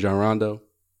 Rajon Rondo,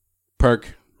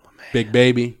 Perk, Big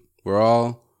Baby, We're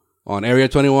all on Area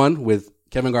 21 with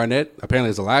Kevin Garnett. Apparently,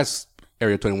 it's the last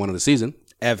Area 21 of the season.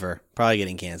 Ever. Probably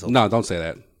getting canceled. No, don't say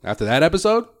that. After that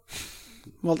episode?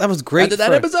 Well, that was great. After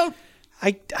that episode?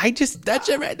 I just That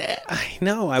shit right there. I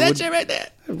know. That shit right there.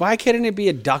 Why couldn't it be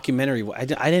a documentary? I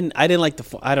didn't like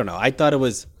the. I don't know. I thought it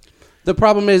was. The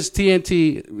problem is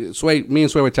TNT. Sway, me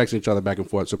and Sway were texting each other back and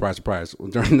forth. Surprise, surprise!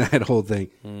 During that whole thing,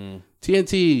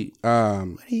 TNT. What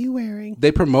are you wearing?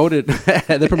 They promoted.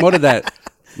 They promoted that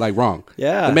like wrong.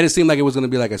 Yeah. They made it seem like it was going to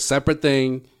be like a separate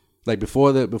thing. Like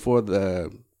before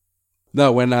the.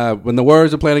 No, when the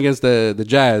Warriors were playing against the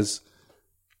Jazz,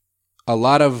 a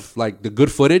lot of like the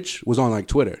good footage was on like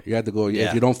Twitter. You had to go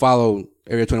if you don't follow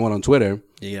Area 21 on Twitter.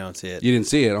 You don't see it. You didn't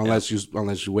see it unless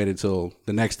you waited till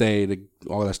the next day.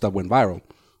 All that stuff went viral,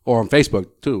 or on Facebook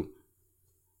too.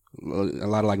 A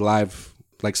lot of like live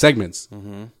like segments,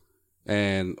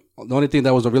 and the only thing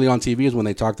that was really on TV is when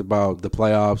they talked about the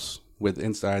playoffs with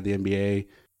inside the NBA.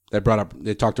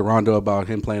 They talked to Rondo about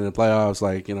him playing in the playoffs.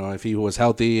 Like, you know, if he was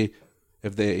healthy,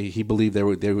 if he believed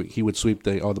he would sweep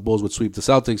the Bulls would sweep the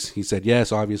Celtics. He said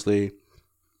yes. Obviously,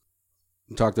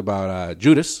 we talked about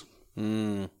Judas.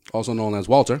 Also known as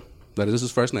Walter. That is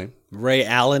his first name. Ray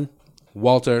Allen.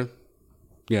 Walter.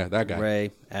 Yeah, that guy.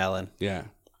 Ray Allen. Yeah.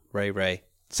 Ray.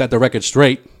 Set the record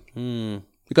straight.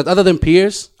 Because other than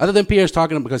Pierce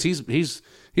talking, because he's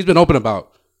been open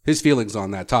about his feelings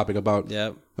on that topic about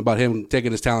him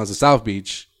taking his talents to South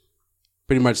Beach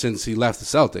pretty much since he left the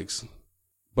Celtics.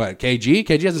 But KG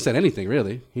hasn't said anything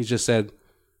really. He's just said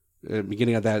at the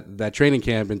beginning of that training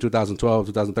camp in 2012,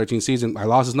 2013 season, I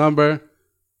lost his number.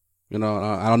 You know,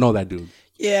 I don't know that dude.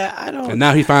 Yeah, I don't. And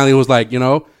now he finally was like, you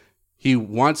know, he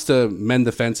wants to mend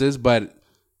the fences, but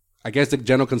I guess the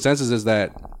general consensus is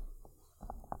that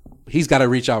he's got to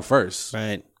reach out first.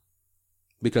 Right.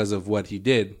 Because of what he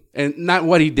did. And not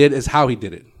what he did, is how he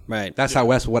did it. Right. That's how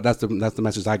that's the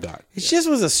message I got. It just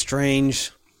was a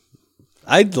strange.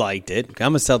 I liked it.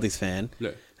 I'm a Celtics fan.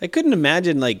 Yeah. I couldn't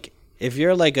imagine, like, if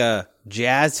you're like a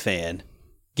Jazz fan,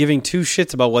 giving two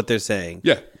shits about what they're saying.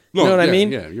 Yeah. You know what I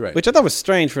mean? Yeah, you're right. Which I thought was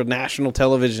strange for national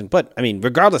television. But, I mean,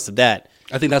 regardless of that.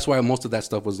 I think that's why most of that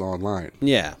stuff was online.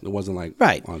 Yeah. It wasn't like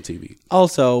on TV.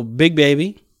 Also, Big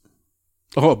Baby.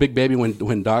 Oh, Big Baby,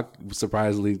 when Doc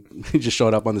surprisingly he just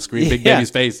showed up on the screen, Big Baby's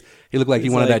face, he looked like he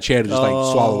wanted that chair to just like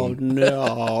swallow him.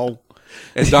 No.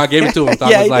 And Doc gave it to him. Doc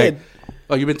was like,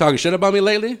 oh, you been talking shit about me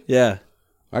lately? Yeah.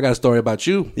 I got a story about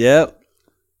you. Yep.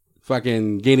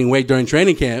 Fucking gaining weight during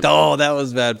training camp. Oh, that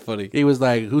was bad funny. He was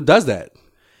like, who does that?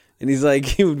 And he's like,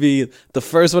 he would be the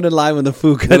first one in line when the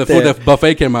food got When the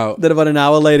buffet came out. Then about an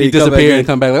hour later, he disappeared and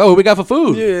come back like, oh, what we got for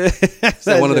food? Yeah.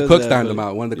 So one of the cooks timed him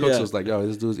out. One of the cooks was like, yo,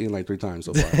 this dude's eating like 3 times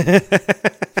so far.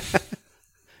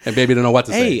 And Baby didn't know what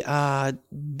to say. Hey,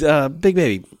 Big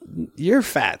Baby, you're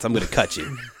fat, so I'm going to cut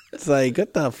you. It's like,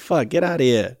 what the fuck? Get out of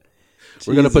here.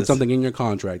 We're going to put something in your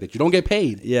contract that you don't get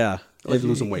paid. Yeah. Or you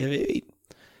lose some weight.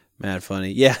 Mad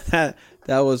funny. Yeah,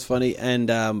 that was funny. And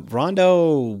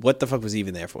Rondo, what the fuck was he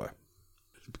even there for?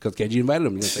 Because KG invited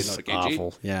him. You gonna say no to KG?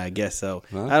 Awful. Yeah, I guess so.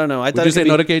 Huh? I don't know. Would you say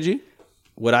no to KG?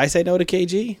 Would I say no to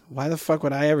KG? Why the fuck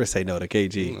would I ever say no to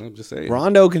KG? I'm just saying.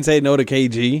 Rondo can say no to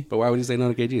KG. But why would you say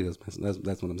no to KG?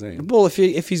 That's what I'm saying. Well, if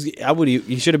he's,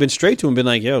 you should have been straight to him and been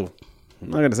like, yo,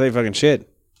 I'm not gonna say fucking shit.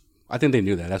 I think they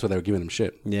knew that. That's why they were giving him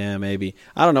shit. Yeah, maybe.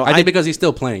 I don't know. I think because he's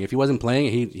still playing. If he wasn't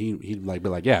playing, he'd like be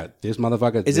like, yeah, this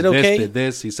motherfucker is it okay? did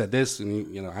this, he said this,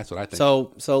 and that's what I think.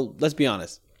 So let's be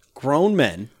honest. Grown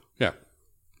men,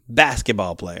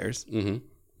 basketball players,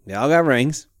 they all got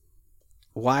rings.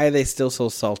 Why are they still so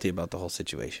salty about the whole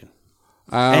situation?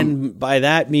 And by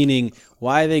that meaning,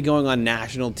 why are they going on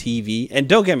national TV? And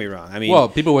don't get me wrong. I mean, well,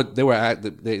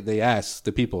 they asked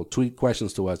the people, tweet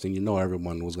questions to us, and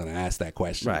everyone was going to ask that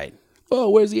question, right? Oh,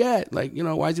 where's he at? Like,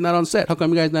 why is he not on set? How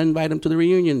come you guys not invite him to the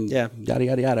reunion? Yeah, yada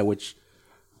yada yada. Which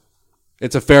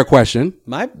it's a fair question.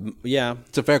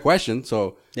 It's a fair question.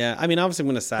 So yeah, I mean, obviously, I'm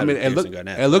going to side with Pierce and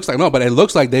Garnett. It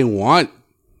looks like they want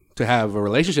to have a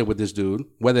relationship with this dude.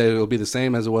 Whether it'll be the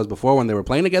same as it was before when they were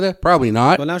playing together, probably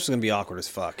not. Well, now it's going to be awkward as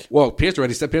fuck. Well, Pierce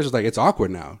already said. Pierce was like, it's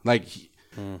awkward now. Like,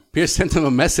 Pierce sent him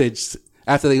a message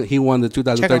after he won the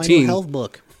 2013 Check my new health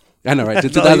book. I know, right? The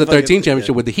 2013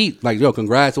 championship with the Heat. Like, yo,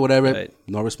 congrats or whatever. Right.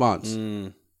 No response.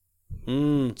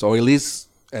 So at least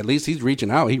he's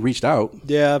reaching out. He reached out.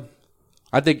 Yeah.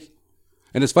 I think,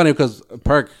 and it's funny because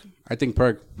I think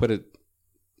Perk put it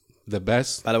the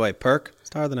best. By the way, Perk,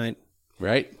 star of the night.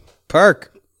 Right?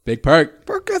 Perk. Big Perk.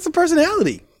 Perk got some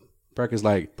personality. Perk is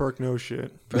like. Perk knows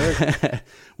shit.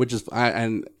 Which is,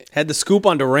 and. Had the scoop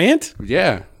on Durant?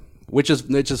 Yeah. Which is,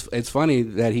 it's funny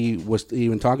that he was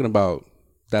even talking about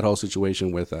that whole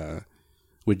situation with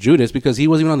with Judas because he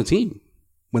wasn't even on the team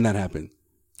when that happened.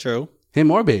 True.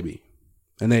 Him or Baby.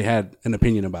 And they had an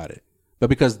opinion about it. But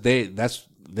because they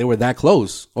were that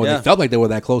close, or they felt like they were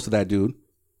that close to that dude.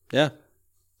 Yeah.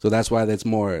 So that's why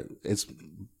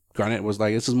Garnett was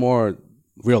like, this is more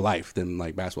real life than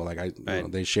like basketball. Like you know,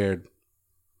 they shared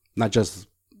not just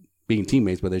being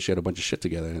teammates, but they shared a bunch of shit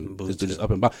together and just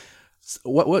up and down.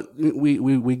 What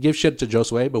we give shit to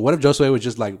Josue, but what if Josue was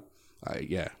just like,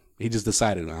 he just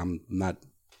decided I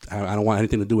don't want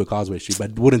anything to do with Causeway Street,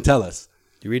 but wouldn't tell us.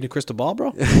 You reading a crystal ball, bro?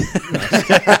 Where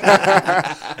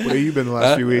you been the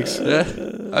last few weeks?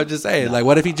 I'm just saying, like,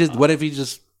 what if he just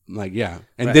like,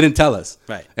 didn't tell us,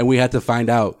 right? And we had to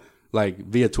find out, like,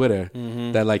 via Twitter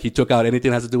that like he took out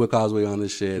anything that has to do with Causeway on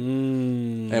this shit,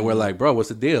 and we're like, bro, what's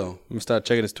the deal? I'm gonna start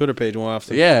checking his Twitter page more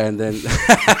often. Yeah, and then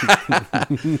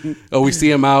we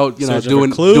see him out,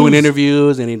 Searching doing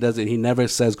interviews, and he never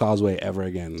says Causeway ever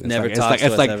again. It's never like, talks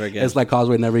to us ever again. It's like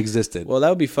Causeway never existed. Well, that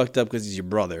would be fucked up because he's your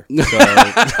brother. So.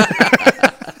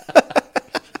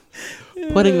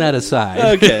 Putting that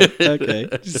aside, okay.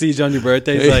 Did you see he's on your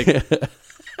birthday? He's like,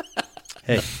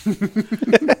 hey,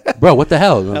 bro, what the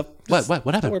hell? What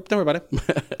happened? Don't worry about it.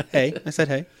 Hey, I said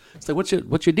hey. It's like, what's your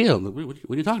deal? What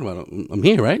are you talking about? I'm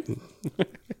here, right?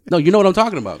 No, you know what I'm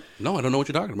talking about. No, I don't know what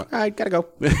you're talking about. All right, gotta go.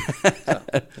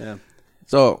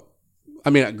 So, I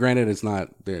mean, granted, it's not.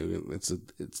 It's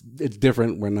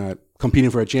different. We're not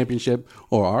competing for a championship,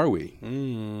 or are we?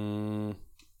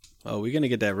 Oh, we're gonna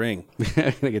get that ring.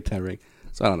 We're gonna get that ring.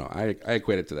 So I don't know. I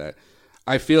equate it to that.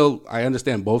 I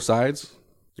understand both sides.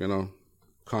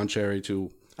 Contrary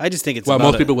to. I just think it's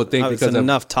most people would think because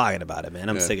enough talking about it, man.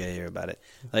 I'm sick of hearing about it.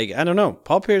 Like, I don't know.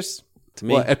 Paul Pierce, to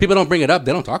me. Well, if people don't bring it up,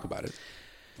 they don't talk about it.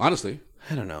 Honestly.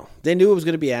 I don't know. They knew it was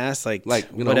going to be asked,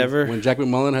 whatever. When Jack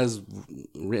McMullen has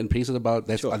written pieces about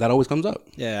that, that always comes up.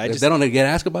 Yeah, if they don't get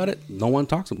asked about it, no one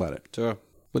talks about it. Sure.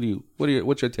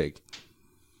 What's your take?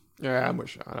 Yeah, I'm with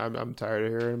Sean. I'm tired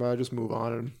of hearing about it. Just move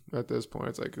on. And at this point,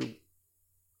 it's like,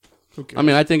 who cares? I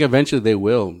mean, I think eventually they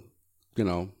will,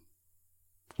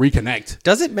 reconnect.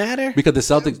 Does it matter? Because the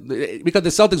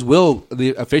Celtics will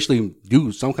officially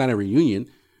do some kind of reunion.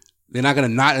 They're not going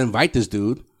to not invite this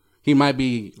dude. He might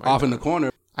be off in the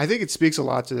corner. I think it speaks a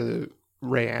lot to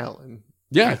Ray Allen.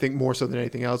 Yeah. I think more so than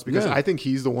anything else because I think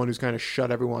he's the one who's kind of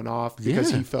shut everyone off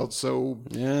because he felt so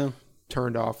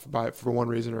turned off by it for one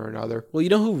reason or another. Well, you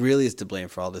know who really is to blame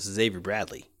for all this is Avery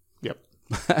Bradley. Yep.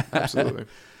 Absolutely.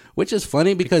 Which is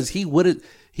funny because he would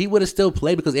have still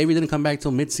played because Avery didn't come back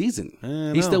till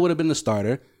midseason. He still would have been the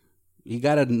starter. He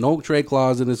got a no trade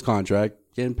clause in his contract,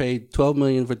 getting paid $12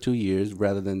 million for 2 years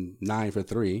rather than $9 million for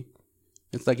 3.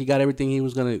 It's like he got everything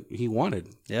he wanted.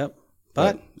 Yep.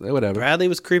 But whatever. Bradley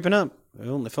was creeping up.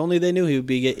 If only they knew he would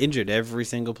get injured every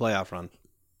single playoff run.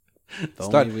 If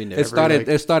only we knew. It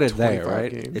started there,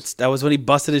 right? That was when he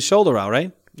busted his shoulder out,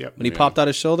 right? Yep. When he popped out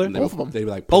his shoulder? Both of them. They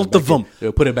were like, both of them. They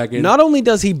would put it back in. Not only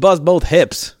does he bust both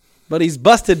hips, but he's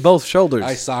busted both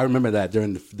shoulders. I remember that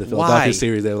during the Philadelphia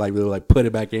series. They were like put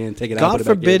it back in, take it out.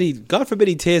 God forbid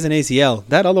he tears an ACL.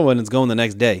 That other one is going the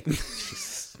next day.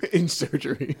 In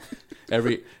surgery.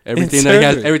 Everything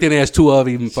that has two of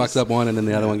even fucks up one, and then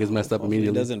the other one gets messed up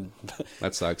immediately.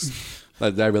 That sucks.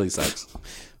 That really sucks.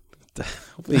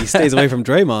 Hopefully he stays away from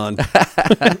Draymond.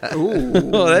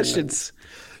 Ooh. Oh, that shit's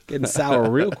getting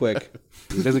sour real quick.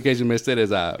 Just in case you missed it,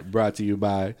 is brought to you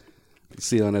by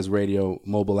CLNS Radio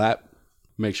mobile app.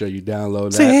 Make sure you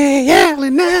download that.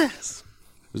 CLNS.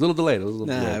 It was a little delayed.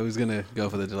 I was going to go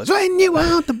for the delay. When you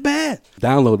want the bet.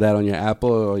 Download that on your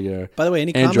Apple or your By the way,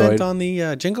 any Android. comment on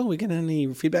the jingle? We get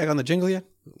any feedback on the jingle yet?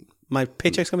 My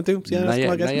paycheck's coming through? Not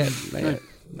yet.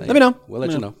 Let me know. We'll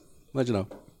let you know.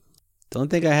 Don't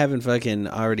think I haven't fucking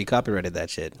already copyrighted that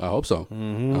shit. I hope so.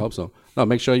 I hope so. No,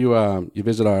 make sure you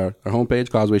visit our homepage,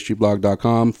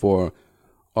 causewaystreetblog.com, for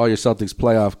all your Celtics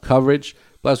playoff coverage.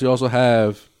 Plus, we also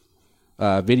have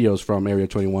videos from Area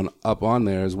 21 up on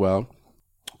there as well.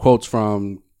 Quotes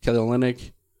from Kelly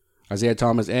Olynyk, Isaiah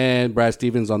Thomas, and Brad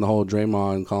Stevens on the whole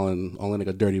Draymond calling Olynyk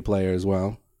a dirty player as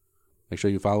well. Make sure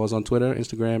you follow us on Twitter,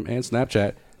 Instagram, and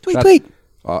Snapchat. Tweet.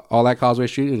 All at Causeway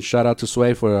Street. And shout out to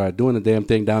Sway for doing the damn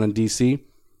thing down in D.C.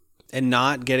 And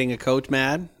not getting a coach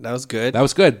mad. That was good. That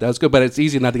was good. But it's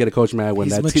easy not to get a coach mad when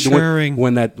He's that maturing.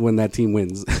 when that team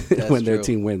wins. When their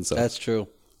team wins. So. That's true.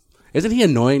 Isn't he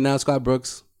annoying now, Scott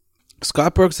Brooks?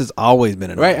 Scott Brooks has always been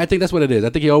annoying. Right, I think that's what it is.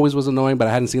 I think he always was annoying, but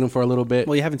I hadn't seen him for a little bit.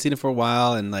 Well, you haven't seen him for a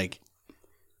while, and it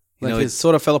his,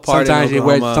 sort of fell apart. Sometimes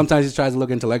he tries to look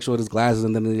intellectual with his glasses,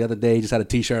 and then the other day he just had a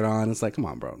T-shirt on. It's like, come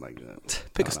on, bro.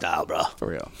 Pick a style, bro. For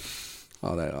real.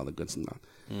 All the good stuff.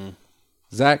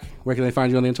 Zach, where can they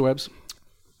find you on the interwebs?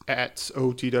 At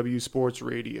OTW Sports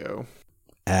Radio.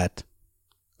 at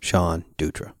Sean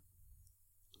Dutra.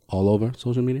 All over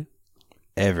social media?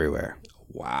 Everywhere.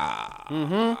 Wow.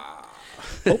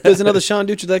 Mm-hmm. Hope there's another Sean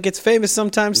Dutra that gets famous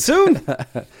sometime soon.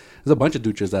 There's a bunch of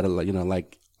Dutras that are,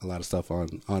 like a lot of stuff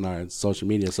on our social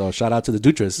media. So shout out to the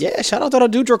Dutras. Yeah, shout out to the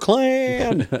Dutra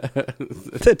clan.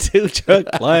 The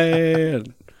Dutra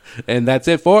clan. And that's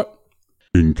it for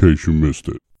In case you missed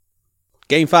it.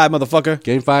 Game 5, motherfucker.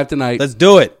 Game 5 tonight. Let's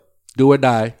do it. Do or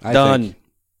die. Done. Think.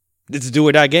 It's a do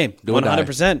or die game. Do or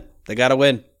 100%. They gotta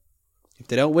win. If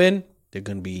they don't win, they're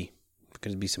gonna be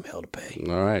some hell to pay.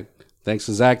 All right. Thanks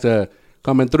to Zach for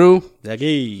coming through.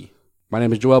 Zachy. My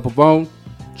name is Joel Pavone,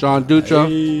 Sean Dutra,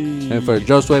 and for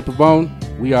Josue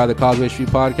Pavone, we are the Causeway Street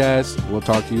Podcast. We'll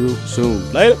talk to you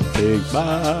soon. Later. Peace.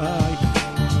 Bye.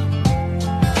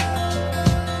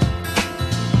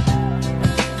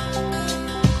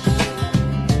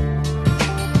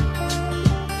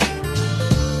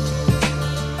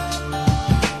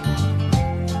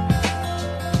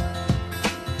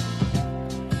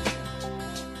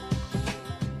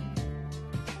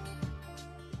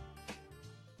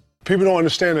 People don't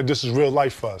understand that this is real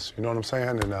life for us, you know what I'm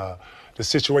saying? And the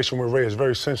situation we're in is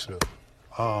very sensitive,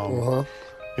 you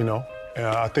know? And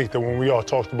I think that when we all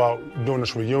talked about doing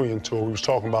this reunion tour, we was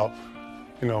talking about,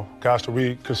 you know, guys that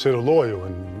we consider loyal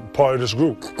and part of this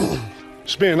group.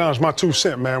 Just being honest, my 2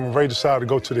 cents, man, when Ray decided to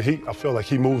go to the Heat, I feel like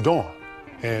he moved on.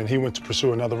 And he went to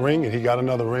pursue another ring, and he got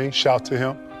another ring, shout to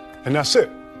him, and that's it.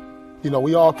 You know,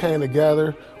 we all came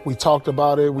together. We talked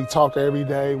about it. We talked every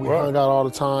day. We hung out all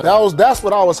the time. That's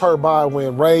what I was hurt by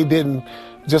when Ray didn't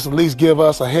just at least give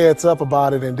us a heads up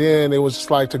about it. And then it was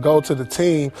just like to go to the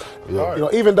team. Yeah. You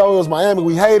know, even though it was Miami,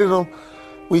 we hated them.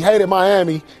 We hated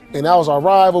Miami, and that was our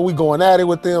rival. We going at it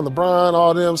with them, LeBron,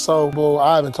 all them. So, well,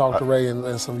 I haven't talked to Ray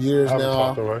in some years now. I haven't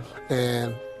talked to Ray.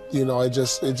 And you know,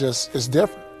 it's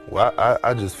different. Well,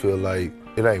 I just feel like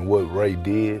it ain't what Ray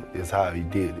did, it's how he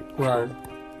did it. Right.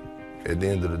 At the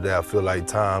end of the day, I feel like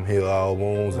time heals all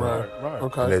wounds. Right.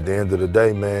 Okay. And at the end of the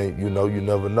day, man, you know, you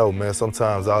never know, man.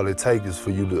 Sometimes all it takes is for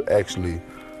you to actually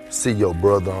see your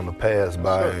brother on the pass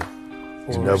by. Sure.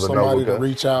 You Or never somebody know. to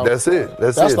reach out. That's it.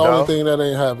 That's the it, only dog. thing that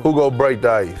ain't happening. Who go break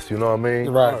the ice? You know what I mean?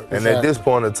 Right. And exactly. at this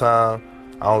point in time,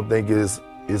 I don't think it's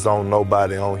on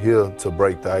nobody on here to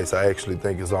break the ice. I actually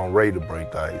think it's on Ray to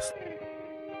break the ice.